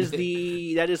that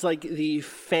is like the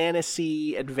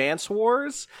fantasy Advance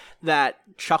Wars that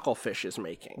Chucklefish is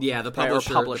making. Yeah, the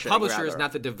publisher is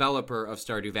not the developer of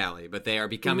Stardew Valley, but they are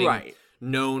becoming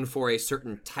known for a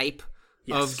certain type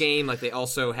of game. Like they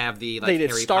also have the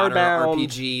Harry Potter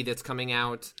RPG that's coming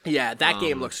out. Yeah, that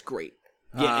game looks great.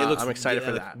 Yeah, it looks. I'm excited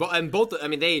for that. And both, I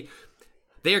mean, they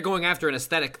are going after an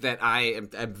aesthetic that I am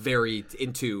very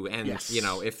into, and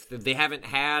if they haven't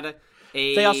had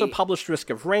they also published Risk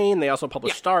of Rain. They also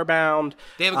published Starbound.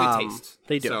 They have a good taste.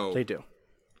 They do. They do.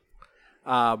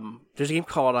 There's a game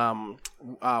called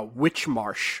Witch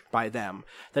Marsh by them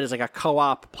that is like a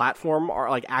co-op platform or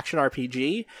like action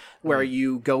RPG where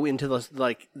you go into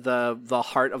the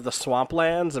heart of the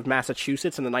swamplands of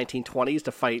Massachusetts in the 1920s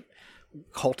to fight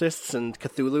cultists and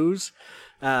Cthulhu's,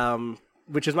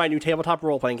 which is my new tabletop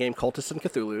role-playing game, Cultists and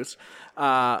Cthulhu's.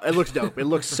 It looks dope. It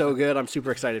looks so good. I'm super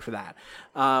excited for that.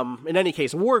 In any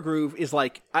case, Wargroove is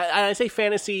like, I say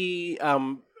fantasy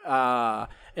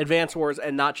Advance Wars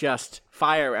and not just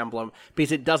Fire Emblem,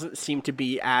 because it doesn't seem to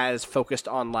be as focused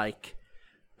on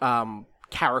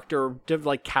characters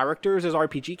as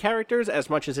RPG characters as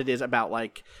much as it is about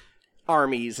like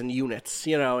armies and units,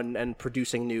 and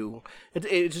producing new.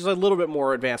 It's just a little bit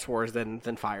more Advanced Wars than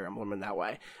Fire Emblem in that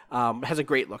way. It has a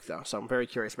great look though, so I'm very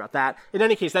curious about that. In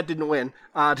any case, that didn't win.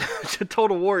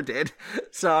 Total War did,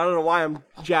 so I don't know why I'm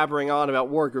jabbering on about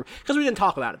War Group because we didn't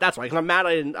talk about it. That's why. Because I'm mad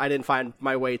I didn't find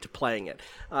my way to playing it.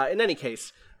 In any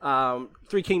case.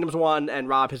 Three Kingdoms won, and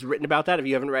Rob has written about that. If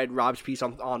you haven't read Rob's piece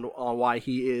on why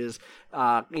he is,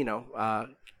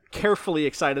 carefully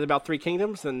excited about Three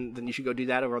Kingdoms, then you should go do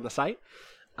that over on the site.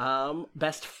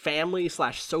 Best family /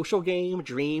 social game: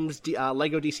 Dreams,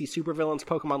 Lego DC Supervillains,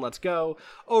 Pokemon Let's Go,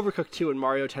 Overcooked 2, and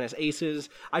Mario Tennis Aces.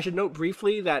 I should note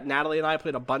briefly that Natalie and I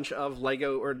played a bunch of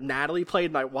Natalie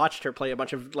played and I watched her play a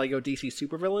bunch of Lego DC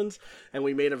Supervillains, and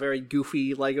we made a very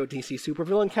goofy Lego DC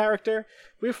Supervillain character.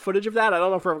 We have footage of that. I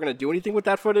don't know if we're ever going to do anything with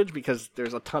that footage because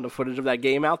there's a ton of footage of that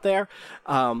game out there.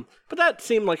 But that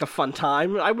seemed like a fun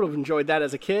time. I would have enjoyed that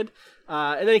as a kid.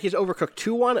 In any case, Overcooked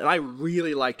 2 won, and I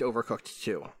really liked Overcooked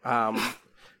 2.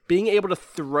 Being able to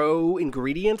throw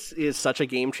ingredients is such a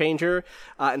game changer,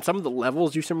 and some of the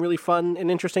levels do some really fun and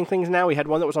interesting things now. We had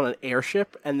one that was on an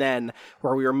airship, and then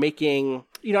where we were making,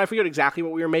 I forget exactly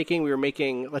what we were making. We were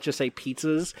making, let's just say,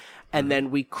 pizzas, and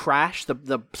then we crashed.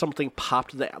 Something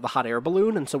popped the hot air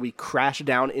balloon, and so we crashed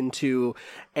down into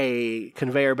a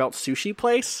conveyor belt sushi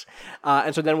place.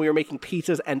 And so then we were making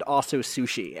pizzas and also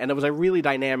sushi, and it was a really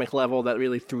dynamic level that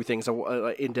really threw things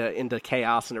into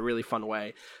chaos in a really fun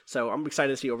way. So I'm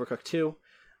excited to see Overcooked 2.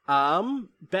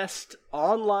 Best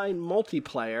online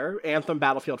multiplayer: Anthem,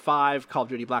 Battlefield 5, Call of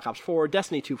Duty Black Ops 4,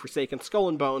 Destiny 2 Forsaken, Skull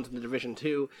and Bones, and The Division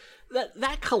 2.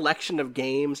 That collection of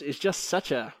games is just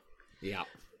such a... Yeah.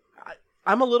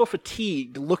 I'm a little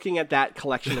fatigued looking at that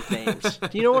collection of names.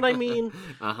 Do you know what I mean?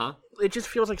 Uh-huh. It just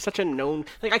feels like such a known...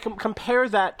 Like, I can compare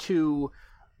that to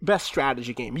best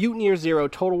strategy game: Mutineer Zero,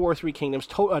 Total War 3 Kingdoms,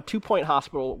 Two Point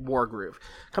Hospital, Wargroove.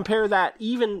 Compare that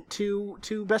even to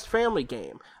best family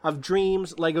game of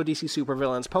Dreams, Lego DC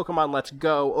Supervillains, Pokemon Let's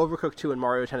Go, Overcooked 2, and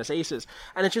Mario Tennis Aces.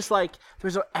 And it's just like,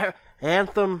 there's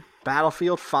Anthem,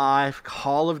 Battlefield 5,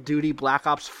 Call of Duty Black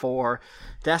Ops 4,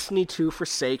 Destiny 2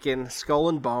 Forsaken, Skull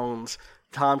and Bones,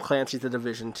 Tom Clancy's The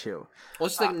Division 2. Well,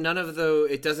 it's like none of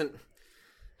those... It doesn't...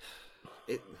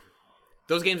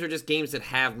 Those games are just games that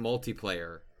have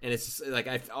multiplayer. And it's just, like,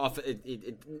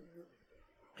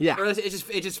 yeah, or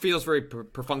it just feels very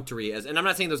perfunctory. And I'm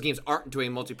not saying those games aren't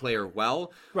doing multiplayer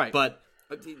well, right? But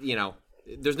you know,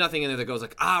 there's nothing in there that goes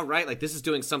like, right, like this is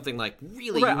doing something like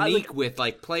really unique with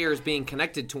like players being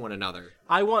connected to one another.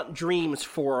 I want Dreams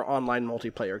for online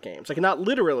multiplayer games. Like, not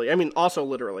literally, I mean, also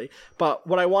literally, but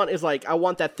what I want is, like, I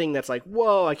want that thing that's like,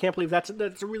 whoa, I can't believe that's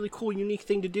a really cool, unique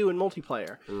thing to do in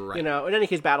multiplayer. Right. You know, in any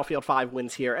case, Battlefield 5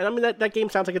 wins here. And I mean, that game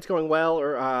sounds like it's going well,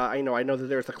 or, I know that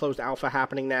there's a closed alpha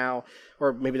happening now,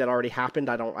 or maybe that already happened.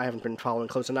 I haven't been following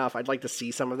close enough. I'd like to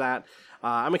see some of that.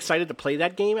 I'm excited to play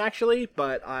that game, actually,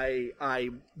 but I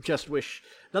just wish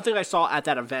nothing I saw at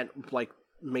that event, like,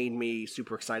 made me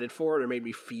super excited for it, or made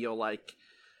me feel like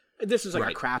this is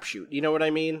like a crapshoot. You know what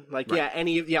I mean? Like,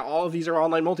 all of these are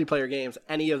online multiplayer games.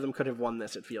 Any of them could have won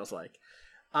this, it feels like.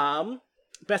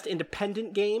 Best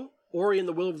independent game: Ori and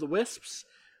the Will of the Wisps,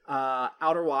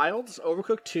 Outer Wilds,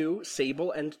 Overcooked 2,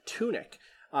 Sable, and Tunic.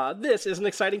 This is an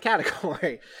exciting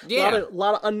category. Yeah. A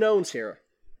lot of unknowns here.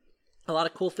 A lot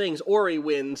of cool things. Ori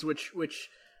wins, which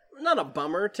not a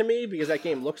bummer to me, because that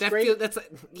game looks great.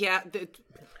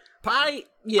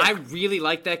 I really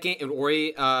like that game. And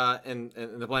Ori and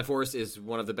the Blind Forest is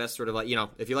one of the best sort of, like, you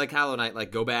know, if you like Hollow Knight,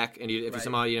 like, go back, and if you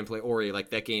somehow you didn't play Ori, like,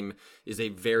 that game is a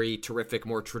very terrific,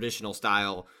 more traditional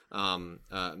style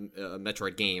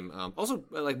Metroid game. Also,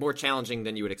 like, more challenging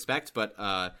than you would expect, but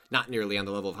not nearly on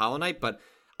the level of Hollow Knight. But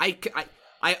I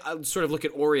sort of look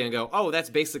at Ori and go, oh,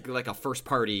 that's basically like a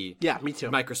first-party me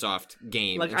too. Microsoft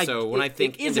game. Like, and so when I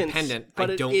think independent,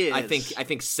 I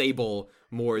think Sable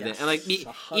more than, and like,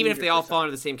 100%. even if they all fall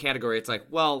into the same category, it's like,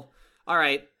 well, all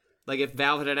right, like if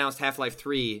Valve had announced Half-Life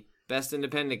 3, best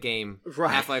independent game,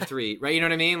 Half-Life 3, right? You know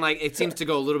what I mean? Like, it seems to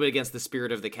go a little bit against the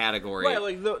spirit of the category. Right,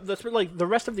 like the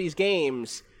rest of these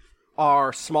games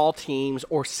are small teams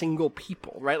or single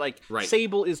people, right? Like,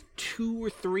 Sable is 2 or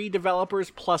 3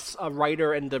 developers plus a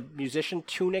writer and the musician.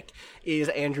 Tunic is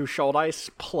Andrew Schuldice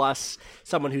plus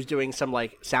someone who's doing some,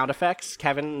 like, sound effects,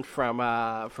 Kevin from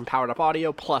Powered Up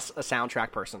Audio, plus a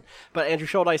soundtrack person. But Andrew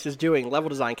Schuldice is doing level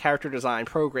design, character design,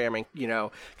 programming, you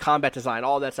know, combat design,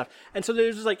 all that stuff. And so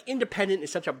there's just, like, independent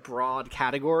is such a broad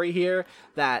category here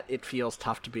that it feels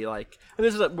tough to be like, and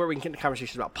this is where we can get into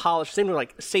conversations about polish. Same with,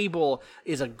 like, Sable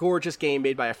is a gorgeous game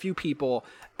made by a few people,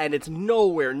 and it's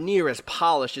nowhere near as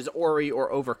polished as Ori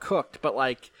or Overcooked, but,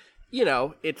 like, you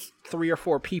know, it's 3 or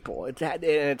 4 people.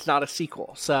 It's not a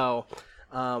sequel, so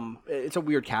it's a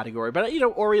weird category. But, you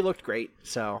know, Ori looked great,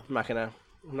 so I'm not gonna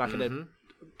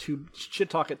shit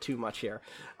talk it too much here.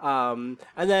 And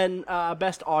then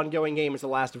best ongoing game is the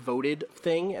last voted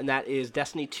thing, and that is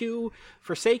Destiny 2,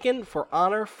 Forsaken, For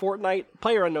Honor, Fortnite,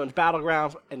 PlayerUnknown's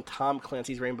Battlegrounds, and Tom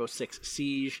Clancy's Rainbow Six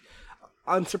Siege.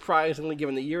 Unsurprisingly,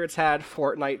 given the year it's had,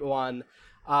 Fortnite won.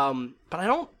 But I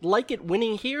don't like it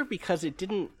winning here because it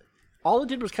didn't... All it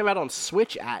did was come out on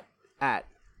Switch at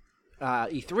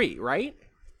E3, right?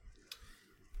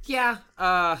 Yeah,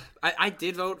 I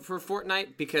did vote for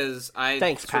Fortnite because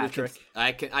Thanks, Patrick.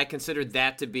 I considered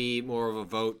that to be more of a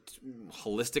vote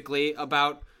holistically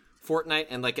about Fortnite,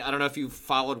 and, like, I don't know if you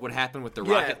followed what happened with the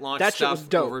rocket launch that stuff. Shit was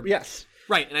dope. Yes,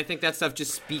 right, and I think that stuff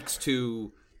just speaks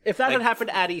to... If that had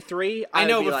happened at E3, I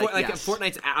know, but yes.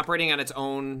 Fortnite's operating on its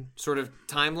own sort of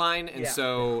timeline, and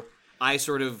so I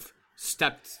sort of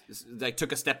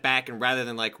took a step back, and rather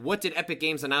than, like, what did Epic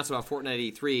Games announce about Fortnite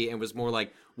at E3, and was more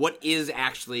like, what is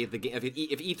actually the game? If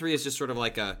E3 is just sort of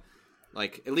like a,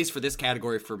 like, at least for this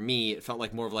category, for me, it felt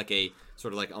like more of like a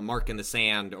sort of like a mark in the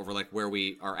sand over, like, where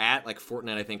we are at. Like,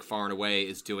 Fortnite, I think, far and away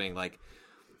is doing, like,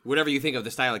 whatever you think of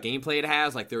the style of gameplay it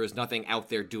has, like there is nothing out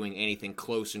there doing anything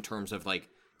close in terms of like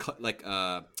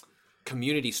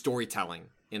community storytelling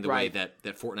in the way that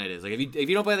Fortnite is. Like if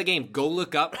you don't play the game, go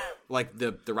look up like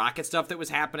the rocket stuff that was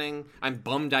happening. I'm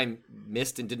bummed I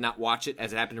missed and did not watch it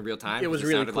as it happened in real time. It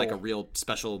really sounded cool. like a real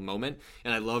special moment,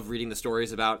 and I love reading the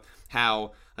stories about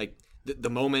how like the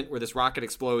moment where this rocket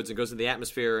explodes and goes into the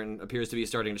atmosphere and appears to be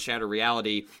starting to shatter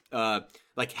reality,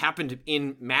 like happened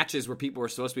in matches where people were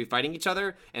supposed to be fighting each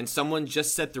other, and someone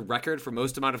just set the record for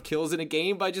most amount of kills in a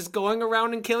game by just going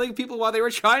around and killing people while they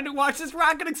were trying to watch this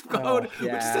rocket explode,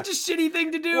 which is such a shitty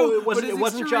thing to do. Well, it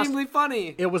wasn't extremely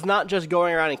funny. It was not just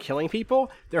going around and killing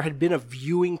people. There had been a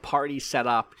viewing party set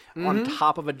up on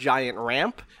top of a giant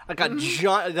ramp, like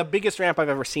the biggest ramp I've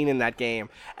ever seen in that game,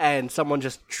 and someone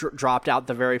just dropped out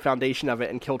the very foundation of it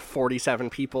and killed 47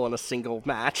 people in a single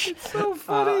match. It's so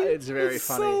funny. It's very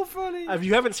funny. So funny. If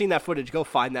you haven't seen that footage, go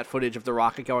find that footage of the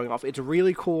rocket going off. It's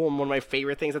really cool, and one of my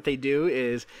favorite things that they do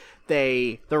is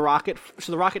the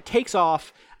rocket takes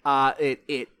off.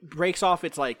 It breaks off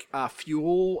its like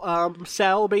fuel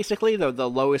cell, basically the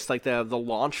lowest, like the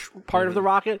launch part of the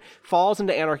rocket, falls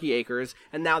into Anarchy Acres,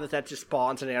 and now that just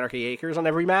spawns in Anarchy Acres on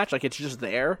every match, like it's just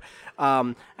there,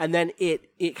 and then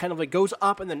it kind of like goes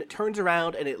up and then it turns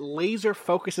around and it laser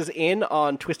focuses in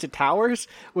on Twisted Towers,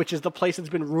 which is the place that's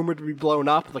been rumored to be blown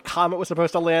up. The comet was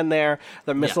supposed to land there,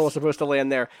 the missile was supposed to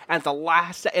land there, and at the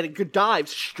last, and it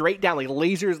dives straight down, like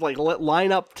lasers like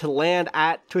line up to land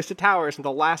at Twisted Towers, and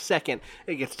the last second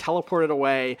it gets teleported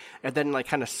away and then like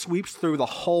kind of sweeps through the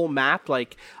whole map,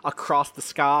 like across the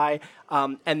sky,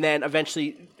 and then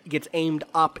eventually gets aimed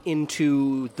up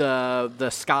into the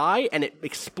sky, and it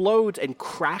explodes and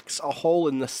cracks a hole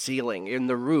in the ceiling, in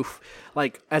the roof,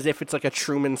 like as if it's like a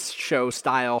Truman Show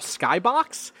style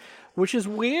skybox, which is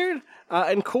weird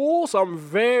and cool. So I'm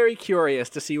very curious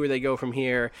to see where they go from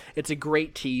here. It's a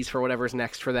great tease for whatever's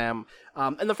next for them.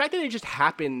 And the fact that it just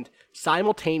happened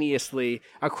simultaneously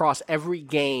across every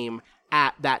game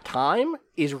at that time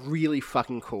is really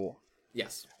fucking cool.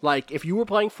 Yes. Like, if you were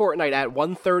playing Fortnite at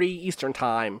 1:30 Eastern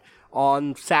Time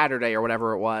on Saturday or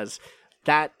whatever it was,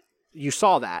 that you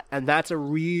saw that, and that's a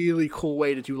really cool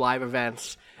way to do live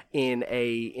events in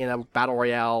a battle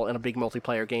royale, in a big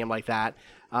multiplayer game like that.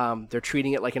 They're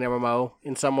treating it like an MMO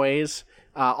in some ways.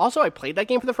 Also, I played that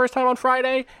game for the first time on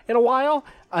Friday in a while,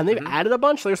 and they've added a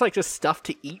bunch. There's like just stuff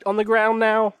to eat on the ground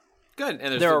now. Good.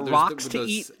 And there are rocks to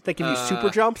eat that give you super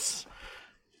jumps.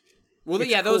 Well,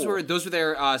 It's yeah, those cool. were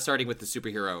their starting with the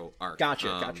superhero arc.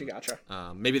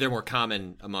 Gotcha. Maybe they're more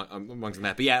common amongst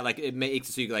that, but yeah, like it makes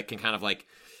it so you like can kind of like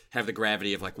have the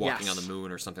gravity of like walking on the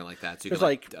moon or something like that. So you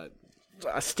There's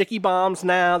can, sticky bombs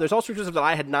now. There's all sorts of stuff that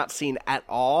I had not seen at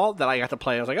all that I got to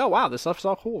play. I was like, oh wow, this stuff's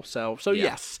all cool. So yeah.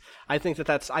 Yes, I think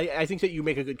I think that you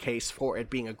make a good case for it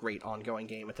being a great ongoing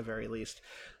game at the very least.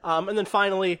 And then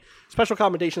finally, special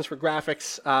commendations for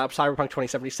graphics. Cyberpunk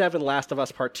 2077, Last of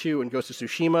Us Part 2, and Ghost of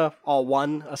Tsushima all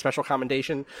won a special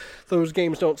commendation.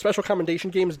 Special commendation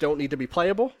games don't need to be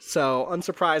playable. So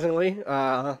unsurprisingly,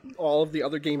 all of the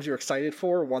other games you're excited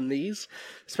for won these.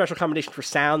 Special commendation for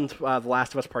sound, The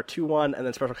Last of Us Part 2 won, and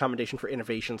then special commendation for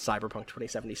innovation, Cyberpunk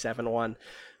 2077 won.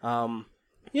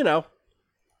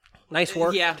 Nice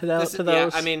work to those. Yeah,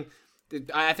 I mean,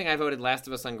 I think I voted Last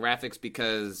of Us on graphics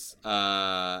because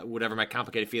whatever my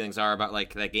complicated feelings are about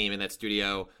like that game and that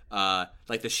studio,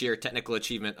 like the sheer technical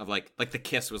achievement of like the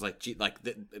kiss was like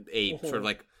sort of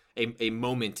like a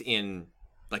moment in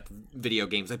like video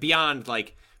games, like beyond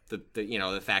like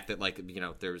the fact that like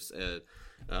there's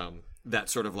that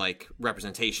sort of like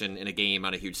representation in a game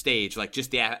on a huge stage, like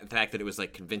just the fact that it was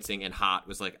like convincing and hot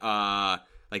was like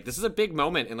this is a big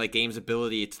moment in like games'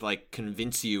 ability to like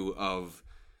convince you of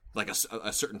like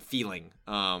a certain feeling,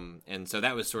 and so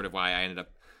that was sort of why I ended up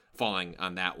falling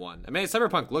on that one. I mean,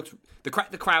 Cyberpunk looked the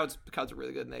crowds are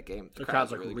really good in that game. The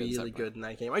crowds look really good in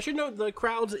that game. I should note the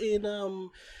crowds in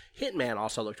Hitman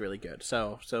also looked really good.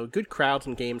 So good crowds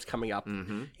and games coming up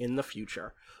in the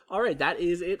future. All right, that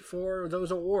is it for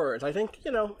those awards. I think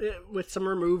with some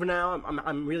remove now,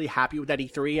 I'm really happy with that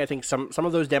E3. I think some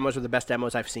of those demos are the best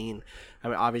demos I've seen. I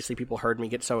mean, obviously people heard me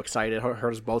get so excited.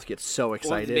 Heard us both get so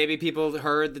excited. Well, maybe people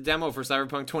heard the demo for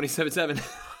Cyberpunk 2077.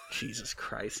 Jesus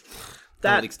Christ.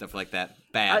 Don't leak stuff like that.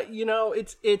 Bad.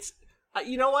 It's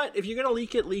you know what? If you're gonna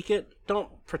leak it. Don't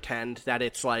pretend that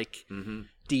it's like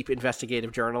deep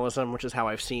investigative journalism, which is how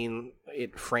I've seen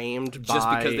it framed. Just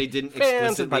by because they didn't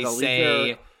fans explicitly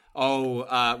say,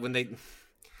 leaker. when they.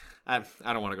 I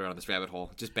don't want to go down this rabbit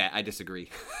hole. Just bad. I disagree.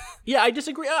 Yeah, I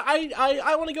disagree.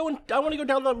 I want to go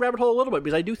down the rabbit hole a little bit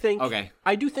because I do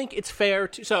think it's fair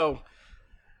to. So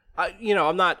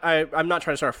I'm not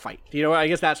trying to start a fight. I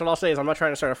guess that's what I'll say is I'm not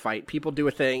trying to start a fight. People do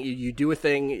a thing. You do a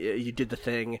thing. You did the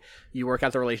thing. You work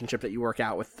out the relationship that you work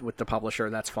out with the publisher.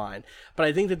 That's fine. But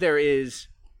I think that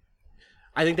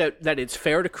that it's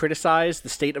fair to criticize the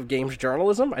state of games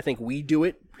journalism. I think we do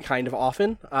it kind of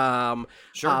often.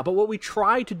 Sure. But what we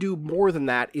try to do more than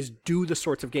that is do the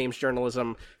sorts of games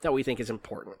journalism that we think is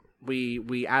important.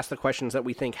 We ask the questions that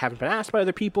we think haven't been asked by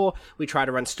other people. We try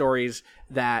to run stories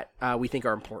that we think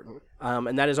are important.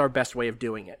 And that is our best way of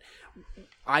doing it.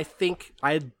 I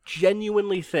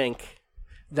genuinely think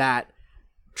that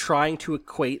trying to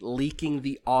equate leaking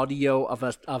the audio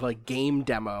of a game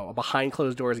demo, a behind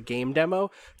closed doors game demo,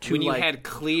 to when you had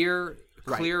clear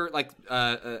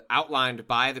outlined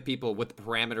by the people what the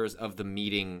parameters of the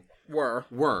meeting were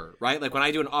right. Like when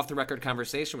I do an off the record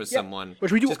conversation with someone,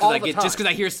 which we do all the time, just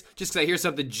because I hear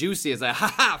something juicy, it's like,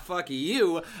 haha, fuck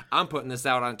you, I'm putting this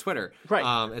out on Twitter.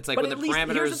 Right. It's like but when the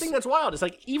parameters. Here's the thing that's wild. It's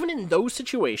like even in those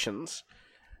situations,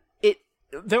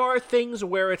 there are things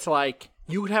where it's like.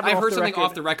 You would have I've heard something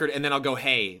off the record, and then I'll go,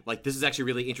 hey, like, this is actually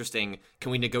really interesting.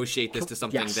 Can we negotiate this to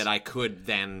something that I could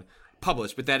then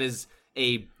publish? But that is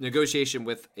a negotiation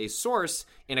with a source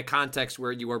in a context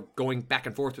where you are going back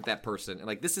and forth with that person. And,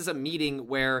 like, this is a meeting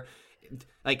where,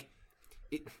 like,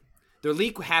 the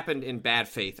leak happened in bad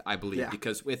faith, I believe,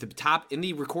 because at the top, in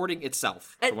the recording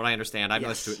itself, from what I understand, I've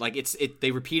listened to it, like,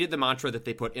 they repeated the mantra that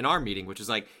they put in our meeting, which is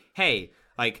like, hey,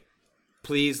 like,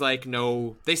 please, like,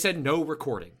 no, they said no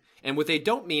recording. And what they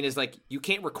don't mean is, like, you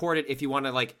can't record it if you want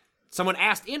to, like, someone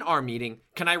asked in our meeting,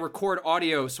 can I record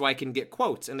audio so I can get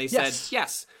quotes? And they said,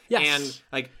 yes. And,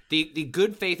 like, the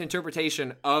good faith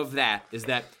interpretation of that is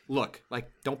that, look, like,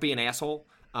 don't be an asshole.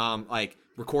 Like,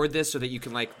 record this so that you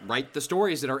can, like, write the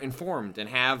stories that are informed and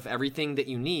have everything that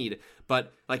you need.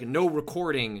 But, like, no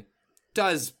recording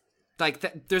does, like,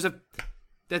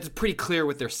 that's pretty clear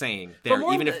what they're saying there,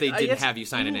 even if they didn't have you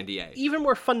sign an NDA. Even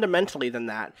more fundamentally than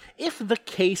that, if the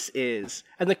case is,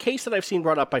 and the case that I've seen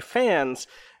brought up by fans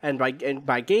and by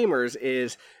gamers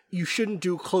is, you shouldn't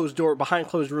do behind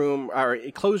closed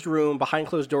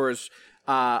doors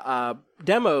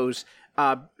demos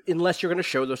unless you're going to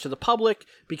show those to the public,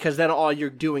 because then all you're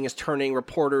doing is turning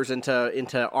reporters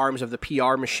into arms of the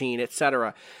PR machine,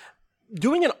 etc.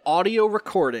 Doing an audio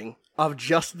recording of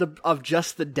just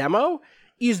the demo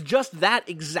is just that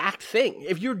exact thing.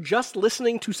 If you're just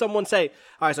listening to someone say,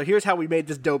 all right, so here's how we made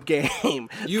this dope game.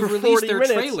 You released their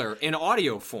trailer in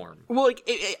audio form. Well, like,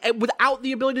 without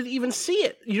the ability to even see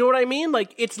it. You know what I mean?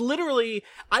 Like, it's literally,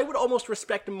 I would almost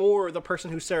respect more the person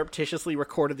who surreptitiously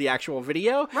recorded the actual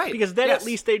video. Right. Because then at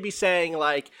least they'd be saying,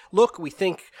 like, look, we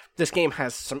think this game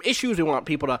has some issues. We want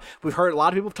people to, we've heard a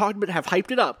lot of people talk about it, have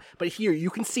hyped it up. But here, you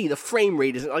can see the frame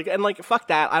rate isn't, like, and like, fuck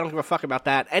that. I don't give a fuck about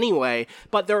that anyway.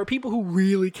 But there are people who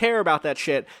really care about that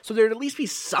shit. So there'd at least be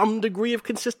some degree of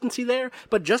consistency there.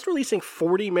 But just releasing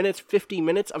 40 minutes, 50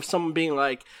 minutes of someone being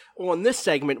like, well, in this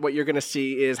segment, what you're going to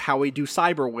see is how we do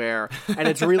cyberware, and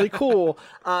it's really cool,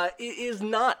 is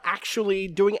not actually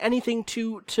doing anything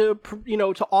to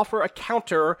offer a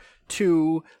counter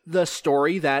to the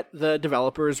story that the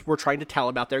developers were trying to tell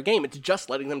about their game. It's just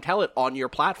letting them tell it on your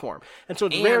platform. And so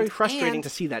it's very frustrating to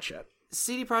see that shit.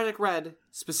 CD Projekt Red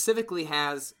specifically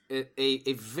has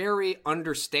a very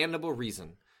understandable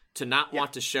reason to not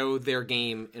want to show their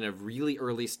game in a really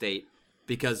early state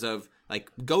because of, like,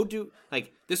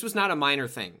 this was not a minor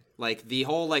thing. Like, the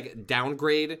whole, like,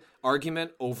 downgrade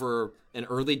argument over an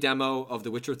early demo of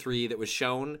The Witcher 3 that was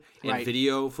shown and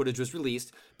video footage was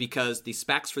released because the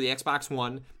specs for the Xbox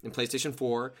One and PlayStation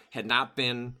 4 had not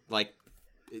been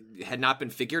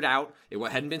figured out. It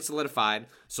hadn't been solidified.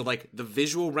 So, like, the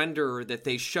visual render that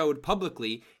they showed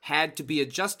publicly had to be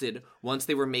adjusted once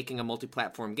they were making a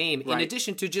multi-platform game, in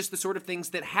addition to just the sort of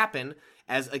things that happen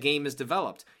as a game is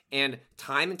developed. And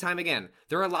time again,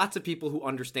 there are lots of people who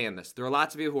understand this. There are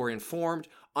lots of people who are informed,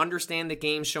 understand that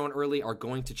games shown early are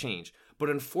going to change. But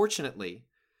unfortunately,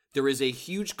 there is a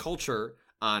huge culture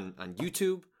on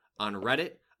YouTube, on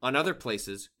Reddit, on other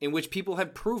places, in which people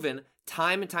have proven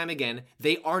time and time again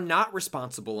they are not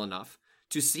responsible enough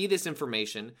to see this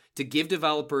information, to give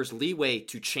developers leeway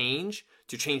to change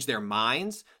their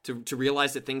minds, to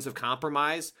realize that things of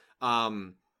compromise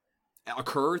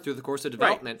occur through the course of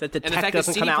development. That the tech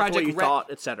doesn't come out the way you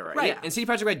thought, etc. Right, and CD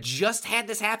Projekt Red just had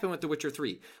this happen with The Witcher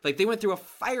 3. Like, they went through a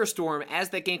firestorm as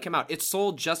that game came out. It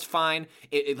sold just fine.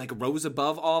 It like rose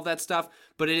above all of that stuff.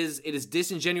 But it is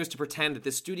disingenuous to pretend that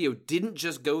this studio didn't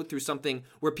just go through something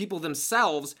where people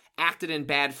themselves acted in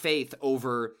bad faith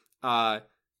over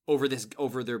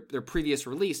their previous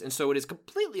release. And so it is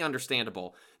completely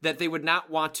understandable that they would not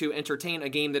want to entertain a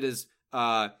game that is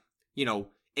at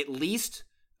least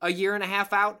a year and a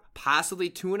half out, possibly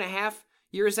 2.5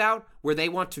 years out, where they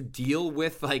want to deal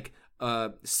with like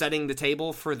setting the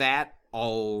table for that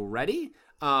already.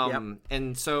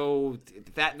 And so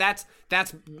that's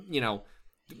you know,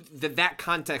 that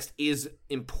context is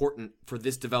important for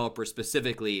this developer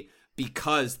specifically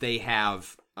because they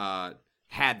have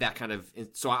had that kind of.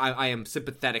 So I am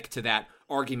sympathetic to that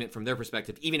argument from their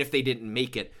perspective, even if they didn't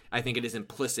make it. I think it is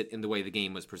implicit in the way the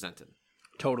game was presented.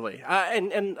 Totally.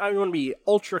 And I want to be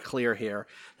ultra clear here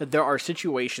that there are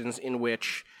situations in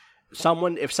which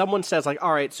if someone says like,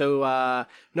 all right, so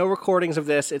no recordings of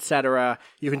this, etc.,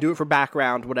 you can do it for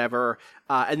background, whatever,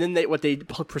 and then what they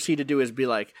proceed to do is be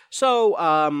like,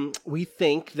 so we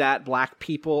think that black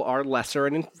people are lesser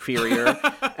and inferior,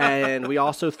 and we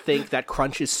also think that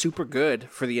crunch is super good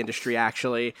for the industry,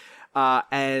 actually.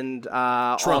 And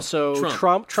also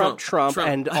Trump,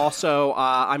 and also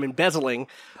I'm embezzling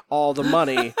all the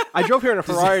money. I drove here in a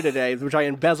Ferrari today, which I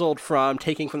embezzled from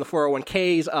taking from the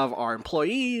 401ks of our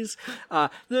employees.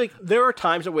 There are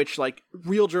times at which like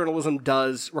real journalism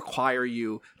does require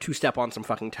you to step on some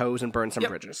fucking toes and burn some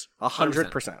bridges.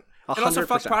 100%. And also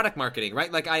fuck product marketing,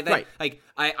 right? Like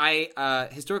I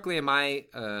historically in my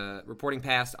reporting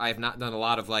past, I have not done a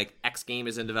lot of like X game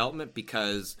is in development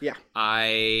because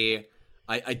I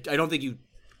don't think you.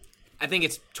 I think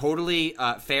it's totally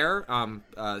fair,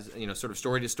 sort of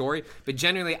story to story. But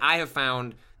generally, I have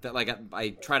found that like I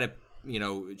try to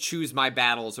choose my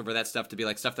battles over that stuff to be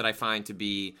like stuff that I find to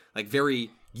be like very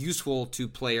useful to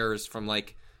players from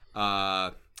like.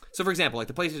 So, for example, like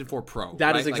the PlayStation 4 Pro.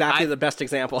 That is exactly the best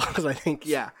example because I think,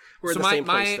 we're in the same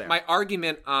place there. My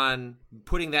argument on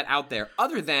putting that out there,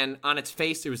 other than on its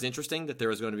face, it was interesting that there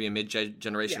was going to be a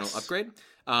mid-generational upgrade.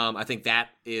 I think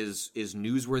that is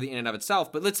newsworthy in and of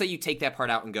itself. But let's say you take that part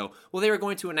out and go, well, they were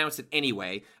going to announce it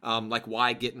anyway. Like,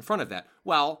 why get in front of that?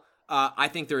 Well, I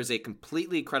think there is a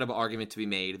completely credible argument to be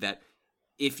made that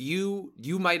if you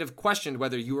might have questioned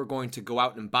whether you were going to go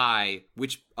out and buy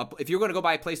if you're going to go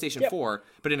buy a PlayStation 4,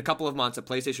 but in a couple of months a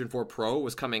PlayStation 4 Pro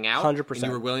was coming out, 100%. And you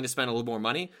were willing to spend a little more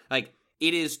money, like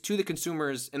it is to the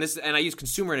consumers, and I use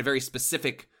consumer in a very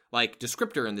specific like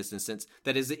descriptor in this instance.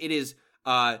 That is, it is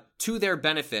to their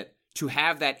benefit to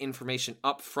have that information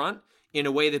up front in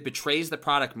a way that betrays the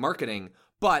product marketing,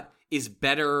 but is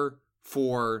better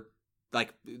for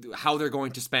like how they're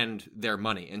going to spend their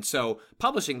money. And so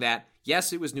publishing that,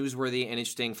 yes, it was newsworthy and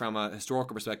interesting from a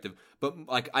historical perspective, but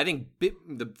like I think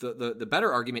the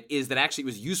better argument is that actually it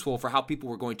was useful for how people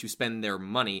were going to spend their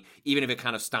money, even if it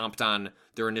kind of stomped on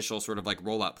their initial sort of like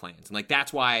rollout plans. And like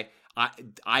that's why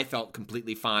I felt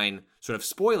completely fine sort of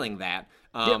spoiling that.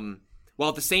 While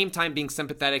at the same time being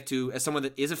sympathetic to, as someone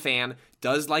that is a fan,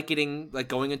 does like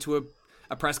going into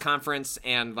a press conference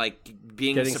and like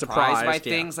getting surprised by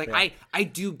things. I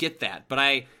do get that, but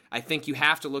I think you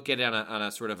have to look at it on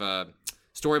a sort of a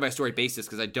story by story basis,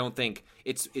 because I don't think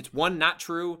it's one, not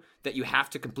true that you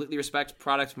have to completely respect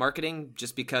product marketing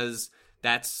just because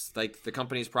that's like the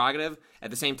company's prerogative. At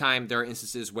the same time, there are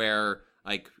instances where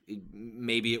like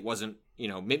maybe it wasn't,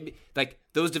 maybe like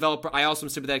those I also am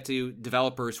sympathetic to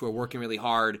developers who are working really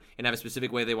hard and have a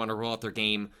specific way they want to roll out their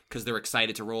game because they're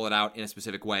excited to roll it out in a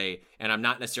specific way. And I'm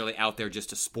not necessarily out there just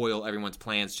to spoil everyone's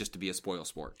plans just to be a spoil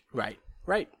sport. Right.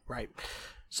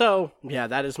 So yeah,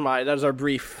 that is our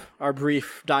brief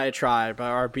diatribe,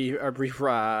 our brief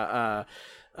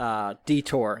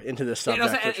detour into this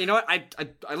subject. You know what?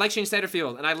 I like Shane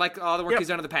Satterfield, and I like all the work he's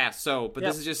done in the past. But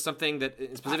this is just something that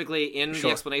specifically in the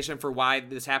explanation for why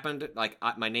this happened, like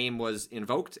my name was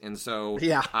invoked, and so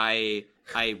I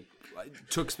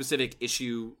took specific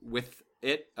issue with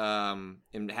it,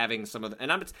 in having some of the,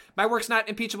 and my work's not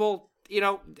impeachable.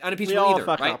 Unimpeachable either,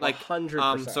 right? Up, like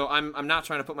 100%. So I'm not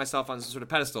trying to put myself on some sort of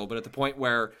pedestal, but at the point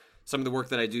where some of the work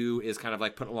that I do is kind of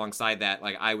like put alongside that,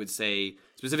 like I would say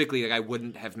specifically, like I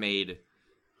wouldn't have made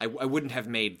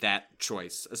that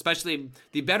choice. Especially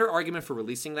the better argument for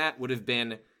releasing that would have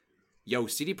been,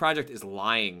 CD Projekt is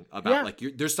lying about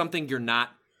there's something you're not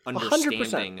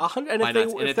understanding. 100%.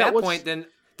 And at that point, then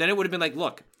it would have been like,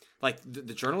 look, like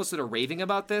the journalists that are raving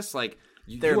about this, like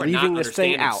they're leaving this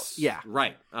thing out. Yeah,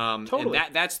 right. Totally.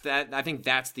 And that's I think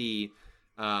that's the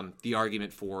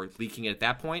argument for leaking it at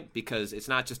that point, because it's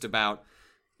not just about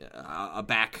a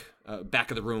back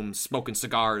of the room smoking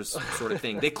cigars sort of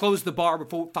thing. They closed the bar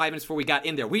 5 minutes before we got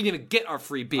in there. We didn't even get our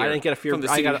free beer. I didn't get a free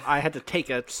beer. I had to take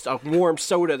a warm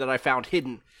soda that I found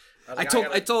hidden. I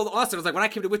told Austin, I was like, when I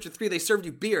came to Witcher 3, they served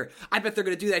you beer. I bet they're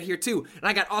going to do that here too. And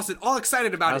I got Austin all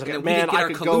excited about it. Like, and man, we didn't get I our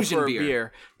could collusion go for beer. a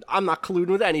beer. I'm not colluding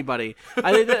with anybody.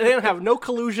 They don't have no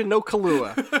collusion, no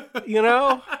Kahlua.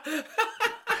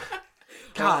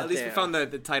 God, at least we found the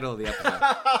title of the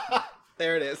episode.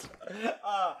 There it is.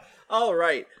 All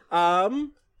right. I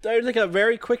take a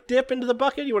very quick dip into the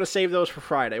bucket. You want to save those for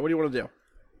Friday? What do you want to do?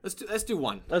 Let's do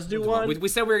one. Let's do one. We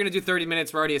said we were going to do 30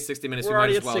 minutes. We're already at 60 minutes. We're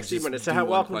already at 60 minutes. So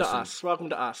welcome to us. Welcome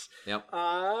to us. Yep.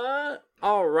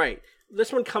 All right.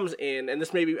 This one comes in, and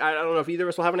this maybe I don't know if either of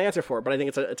us will have an answer for it, but I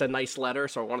think it's a nice letter,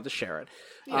 so I wanted to share it.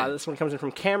 Yeah. This one comes in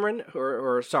from Cameron,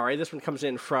 or sorry, this one comes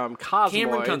in from Cosmoid.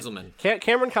 Cameron Kunzelman.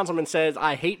 Cameron Kunzelman says,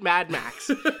 "I hate Mad Max."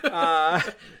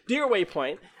 Dear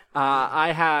Waypoint,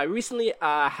 I have recently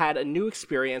had a new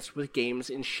experience with games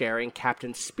in sharing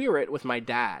Captain Spirit with my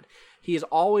dad. He has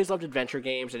always loved adventure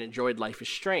games and enjoyed Life is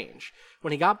Strange.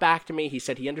 When he got back to me, he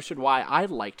said he understood why I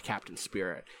liked Captain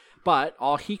Spirit, but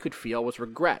all he could feel was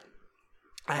regret.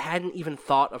 I hadn't even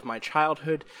thought of my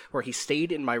childhood, where he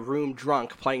stayed in my room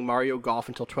drunk playing Mario Golf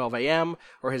until 12 a.m.,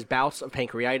 or his bouts of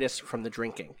pancreatitis from the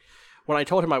drinking. When I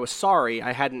told him I was sorry,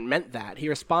 I hadn't meant that, he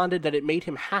responded that it made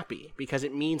him happy, because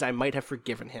it means I might have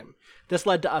forgiven him. This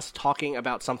led to us talking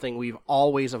about something we've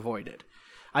always avoided.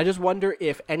 I just wonder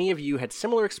if any of you had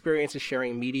similar experiences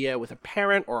sharing media with a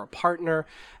parent or a partner,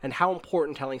 and how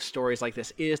important telling stories like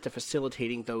this is to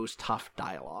facilitating those tough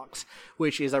dialogues,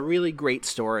 which is a really great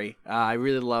story. I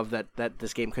really love that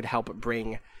this game could help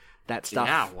bring that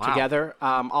stuff together.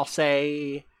 I'll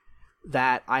say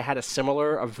that I had a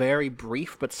very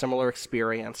brief but similar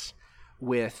experience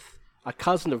with a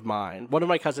cousin of mine. One of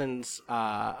my cousins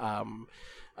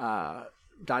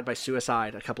died by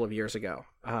suicide a couple of years ago,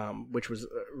 which was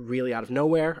really out of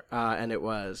nowhere, and it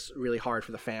was really hard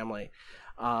for the family.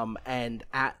 And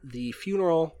at the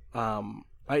funeral,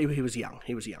 he was young.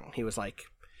 He was like,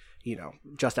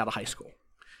 just out of high school,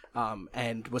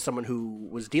 and was someone who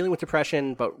was dealing with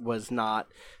depression, but was not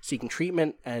seeking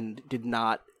treatment and did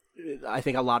not. I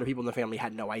think a lot of people in the family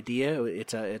had no idea.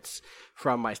 It's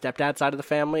from my stepdad's side of the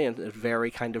family, and a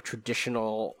very kind of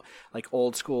traditional, like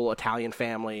old school Italian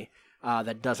family.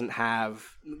 That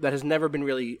has never been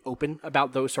really open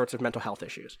about those sorts of mental health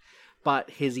issues. But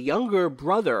his younger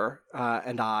brother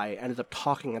and I ended up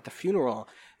talking at the funeral.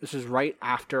 This was right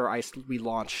after we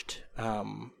launched. I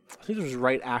think this was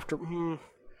right after. It was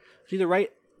either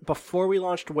right before we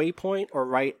launched Waypoint or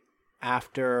right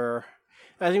after.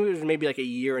 I think it was maybe like a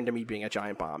year into me being at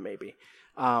Giant Bomb, maybe.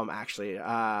 Actually, because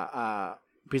I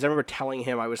remember telling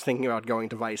him I was thinking about going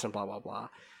to Vice and blah blah blah.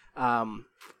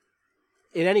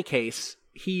 In any case,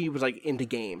 he was like into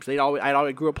games.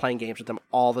 I grew up playing games with them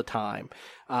all the time.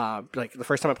 Like the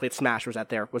first time I played Smash was at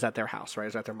their house, right? It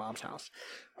was at their mom's house.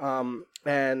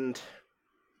 And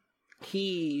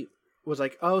he was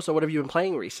like, "Oh, so what have you been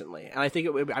playing recently?" And I think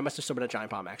I must have still been at Giant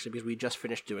Bomb actually, because we just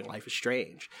finished doing Life is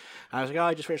Strange. I was like, "Oh,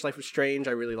 I just finished Life is Strange.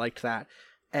 I really liked that."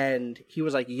 And he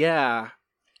was like, "Yeah,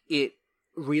 it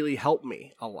really helped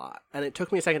me a lot." And it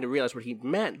took me a second to realize what he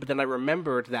meant, but then I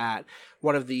remembered that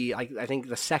one of the, I think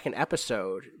the second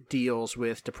episode deals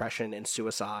with depression and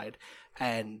suicide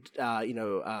and,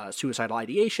 suicidal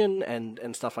ideation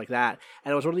and stuff like that.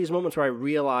 And it was one of these moments where I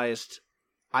realized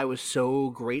I was so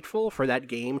grateful for that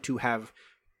game to have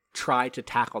tried to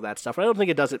tackle that stuff. And I don't think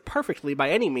it does it perfectly by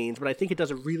any means, but I think it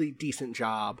does a really decent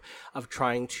job of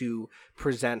trying to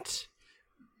present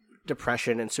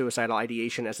depression and suicidal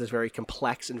ideation as this very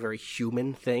complex and very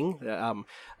human thing.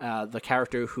 The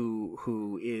character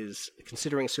who is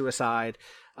considering suicide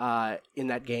in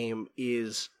that game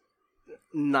is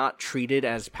not treated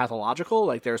as pathological.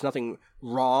 Like, there's nothing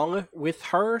wrong with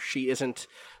her. She isn't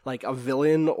like a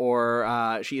villain,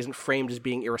 or she isn't framed as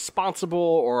being irresponsible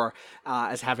or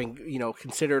as having,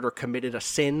 considered or committed a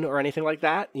sin or anything like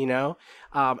that,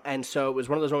 and so it was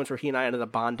one of those moments where he and I ended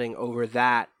up bonding over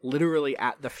that, literally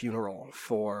at the funeral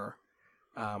for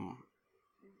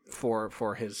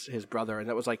his brother, and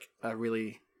that was like a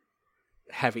really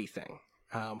heavy thing,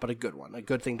 but a good one, a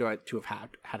good thing to have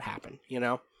had happen,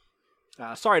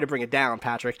 Sorry to bring it down,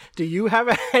 Patrick. Do you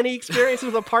have any experience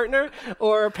with a partner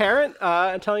or a parent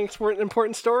telling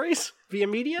important stories via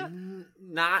media?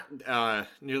 Not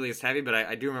nearly as heavy, but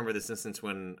I do remember this instance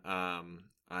when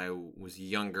I was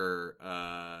younger.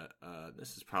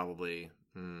 This is probably,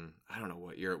 I don't know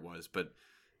what year it was, but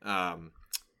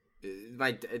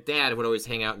my dad would always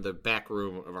hang out in the back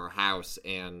room of our house,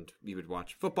 and we would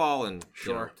watch football and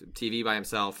TV by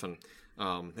himself, and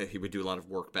he would do a lot of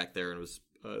work back there, and it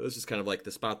was just kind of like the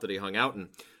spot that he hung out in.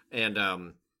 And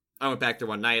I went back there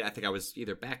one night. I think I was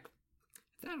either back.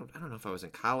 I don't know if I was in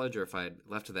college or if I had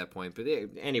left at that point. But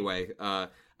anyway,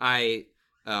 we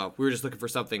were just looking for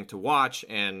something to watch,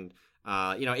 and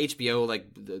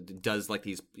HBO does like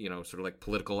these, sort of like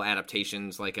political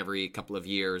adaptations like every couple of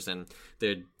years, and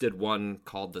they did one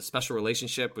called The Special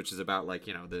Relationship, which is about like,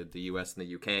 the US and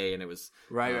the UK, and it was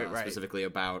specifically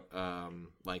about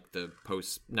like the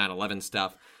post 9/11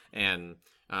 stuff, and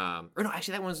or no,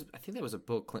 actually I think that was a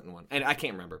Bill Clinton one, and I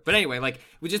can't remember. But anyway, like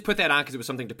we just put that on because it was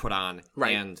something to put on,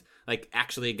 and like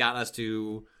actually got us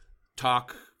to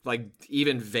talk like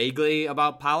even vaguely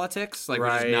about politics, like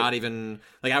which is not even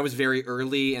like I was very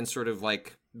early and sort of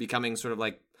like becoming sort of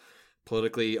like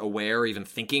politically aware, even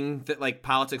thinking that like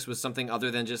politics was something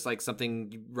other than just like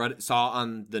something you saw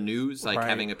on the news, like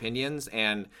having opinions.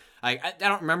 And I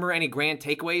don't remember any grand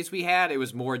takeaways we had. It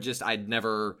was more just I'd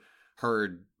never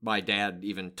heard my dad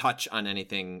even touch on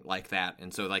anything like that,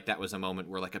 and so like that was a moment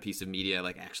where like a piece of media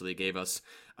like actually gave us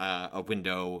a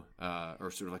window or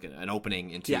sort of like an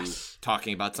opening into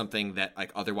talking about something that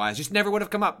like otherwise just never would have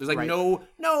come up. There's like no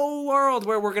world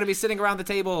where we're going to be sitting around the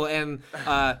table and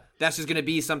that's just going to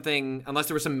be something unless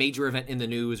there was some major event in the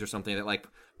news or something that like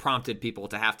prompted people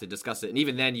to have to discuss it, and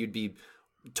even then you'd be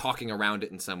talking around it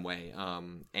in some way.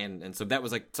 And so that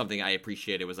was like something I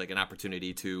appreciated, was like an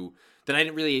opportunity that I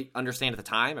didn't really understand at the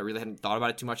time. I really hadn't thought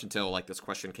about it too much until like this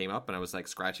question came up, and I was like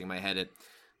scratching my head at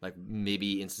like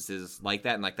maybe instances like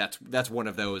that. And like that's one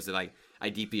of those that I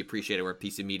deeply appreciated, where a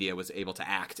piece of media was able to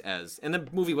act as, and the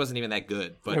movie wasn't even that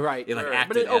good, but it like acted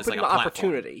but it as like a platform.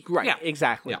 Opportunity. Right. Yeah.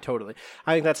 Exactly. Yeah. Totally.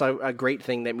 I think that's a great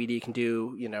thing that media can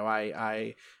do.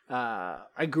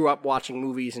 I grew up watching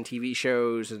movies and TV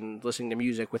shows and listening to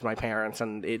music with my parents,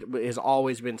 and it has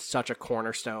always been such a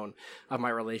cornerstone of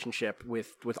my relationship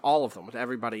with all of them, with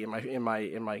everybody in my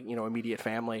immediate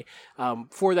family,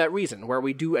 for that reason, where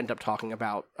we do end up talking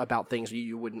about things that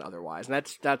you wouldn't otherwise. And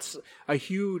that's a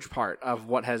huge part of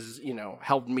what has,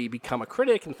 helped me become a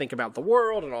critic and think about the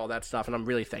world and all that stuff. And I'm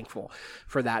really thankful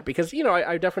for that, because,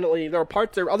 I definitely, there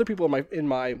are other people in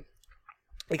my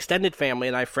extended family,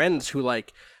 and I have friends who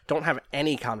like don't have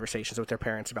any conversations with their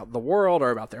parents about the world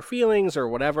or about their feelings or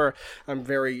whatever. I'm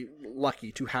very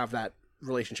lucky to have that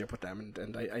relationship with them,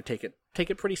 and I take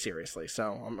it pretty seriously.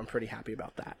 So I'm pretty happy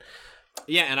about that.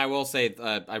 Yeah, and I will say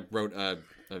I wrote a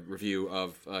review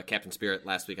of Captain Spirit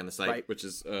last week on the site, which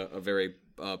is a very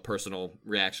personal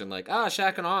reaction. Like,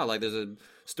 shock and awe. Like, there's a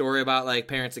story about like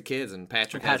parents and kids, and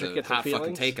Patrick has a hot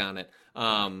fucking take on it.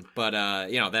 But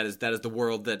that is the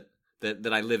world that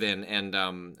I live in, and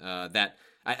that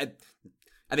I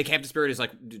think Captain Spirit is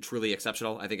like truly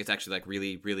exceptional. I think it's actually like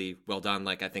really, really well done.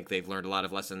 Like, I think they've learned a lot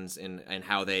of lessons in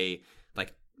how they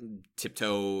like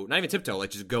not even tiptoe,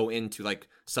 like just go into like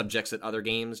subjects that other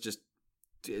games just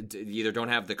either don't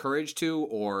have the courage to,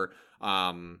 or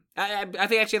I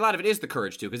think actually a lot of it is the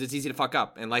courage to, because it's easy to fuck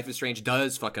up, and Life is Strange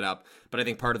does fuck it up. But I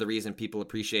think part of the reason people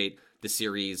appreciate the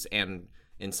series and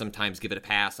sometimes give it a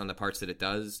pass on the parts that it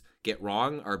does get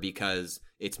wrong are because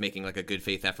it's making like a good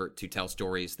faith effort to tell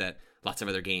stories that lots of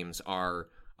other games are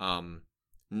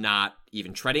not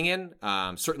even treading in.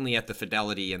 Certainly at the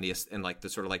fidelity and like the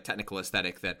sort of like technical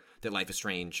aesthetic that Life is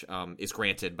Strange is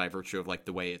granted by virtue of like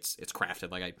the way it's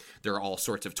crafted. Like there are all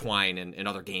sorts of twine in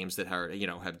other games that are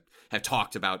have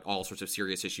talked about all sorts of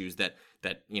serious issues that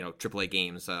AAA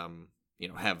games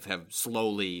have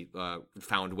slowly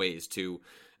found ways to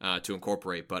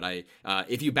incorporate. But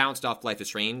if you bounced off Life is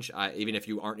Strange, even if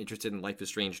you aren't interested in Life is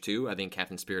Strange 2, I think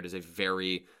Captain Spirit is a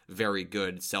very, very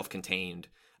good self-contained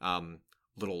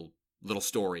little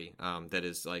story that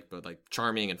is like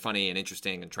charming and funny and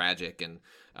interesting and tragic, and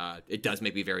it does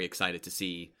make me very excited to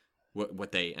see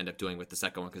what they end up doing with the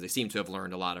second one, because they seem to have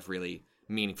learned a lot of really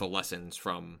meaningful lessons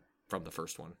from the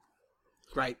first one.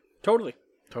 Right. Totally.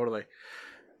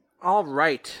 All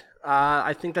right.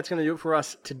 I think that's going to do it for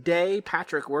us today.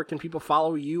 Patrick, where can people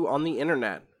follow you on the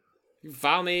internet? You can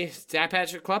follow me at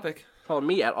Patrick Klepek. Follow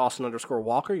me at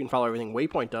Austin_Walker. You can follow everything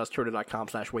Waypoint does,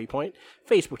 Twitter.com/Waypoint,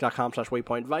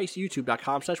 Facebook.com/WaypointVice,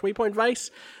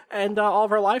 YouTube.com/WaypointVice, and all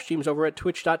of our live streams over at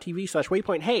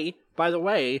Twitch.tv/Waypoint. Hey, by the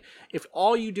way, if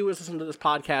all you do is listen to this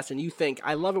podcast and you think,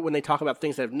 I love it when they talk about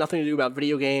things that have nothing to do about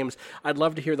video games, I'd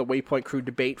love to hear the Waypoint crew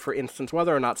debate, for instance,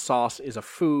 whether or not sauce is a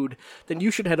food, then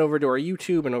you should head over to our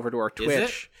YouTube and over to our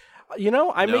Twitch.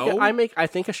 I make I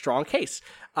think a strong case.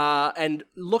 And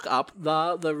look up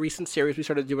the recent series we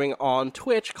started doing on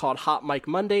Twitch called Hot Mic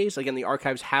Mondays. Again, the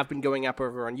archives have been going up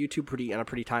over on YouTube in a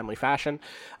pretty timely fashion.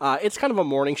 It's kind of a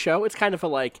morning show. It's kind of a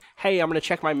like, hey, I'm going to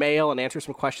check my mail and answer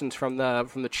some questions from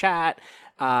the chat,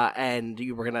 and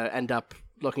we're going to end up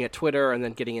looking at Twitter and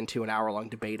then getting into an hour-long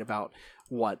debate about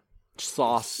what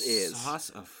sauce is. Sauce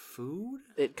of food?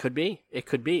 It could be. It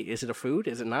could be. Is it a food?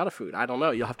 Is it not a food? I don't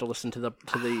know. You'll have to listen to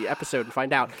the episode and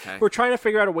find out. Okay. We're trying to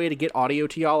figure out a way to get audio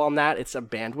to y'all on that. It's a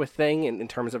bandwidth thing in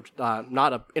terms of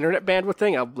not an internet bandwidth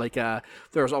thing.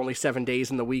 There's only 7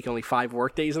 days in the week, only 5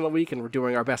 work days in the week, and we're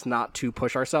doing our best not to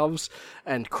push ourselves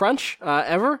and crunch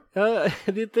ever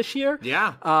this year.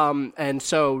 Yeah. And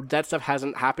so that stuff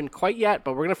hasn't happened quite yet,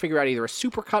 but we're going to figure out either a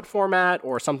supercut format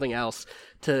or something else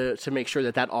to make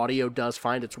sure that audio does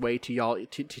find its way to y'all.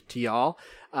 To y'all.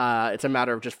 It's a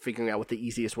matter of just figuring out what the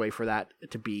easiest way for that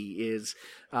to be is.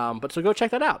 But so go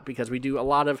check that out, because we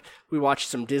watched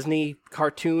some Disney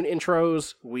cartoon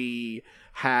intros. We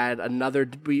had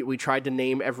we tried to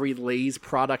name every Lay's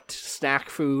product snack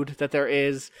food that there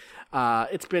is.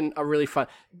 It's been a really fun.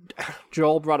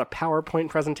 Joel brought a PowerPoint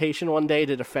presentation one day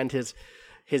to defend his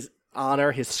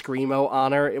honor, his Screamo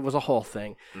honor. It was a whole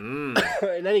thing. In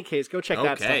any case, go check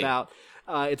that stuff out.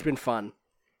 It's been fun.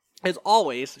 As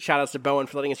always, shout outs to Bowen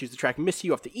for letting us use the track Miss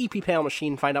You off the EP Panel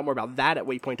Machine. Find out more about that at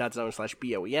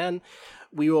waypoint.zone/BOEN.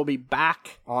 We will be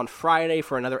back on Friday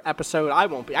for another episode.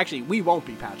 We won't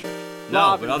be, Patrick.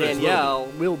 Rob and Danielle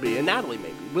will be, and Natalie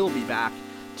maybe, will be back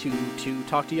to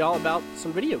talk to y'all about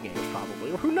some video games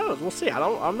probably. Or who knows? We'll see.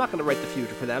 I'm not going to write the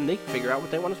future for them. They can figure out what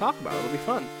they want to talk about. It'll be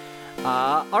fun.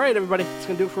 All right, everybody. That's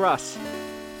going to do it for us.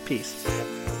 Peace.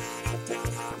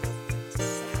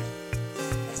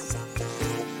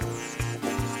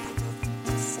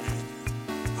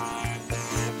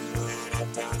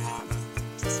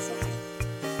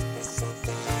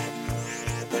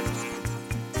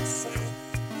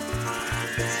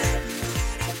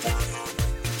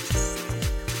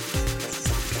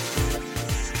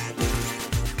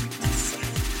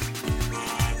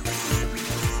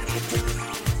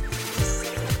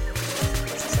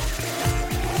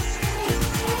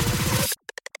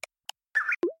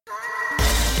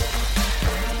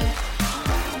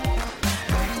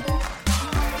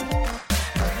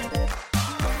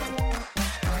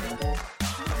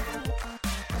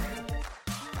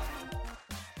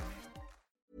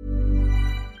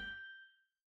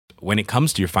 When it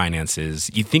comes to your finances,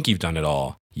 you think you've done it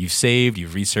all. You've saved,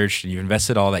 you've researched, and you've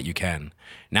invested all that you can.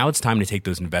 Now it's time to take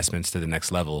those investments to the next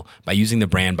level by using the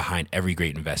brand behind every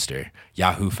great investor,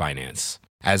 Yahoo Finance.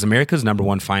 As America's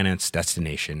 #1 finance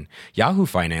destination, Yahoo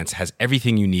Finance has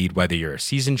everything you need, whether you're a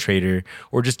seasoned trader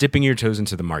or just dipping your toes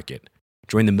into the market.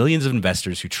 Join the millions of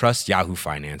investors who trust Yahoo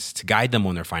Finance to guide them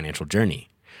on their financial journey.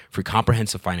 For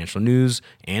comprehensive financial news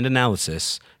and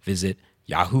analysis, visit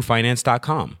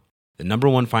yahoofinance.com. The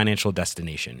 #1 financial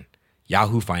destination,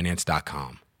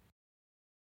 yahoofinance.com.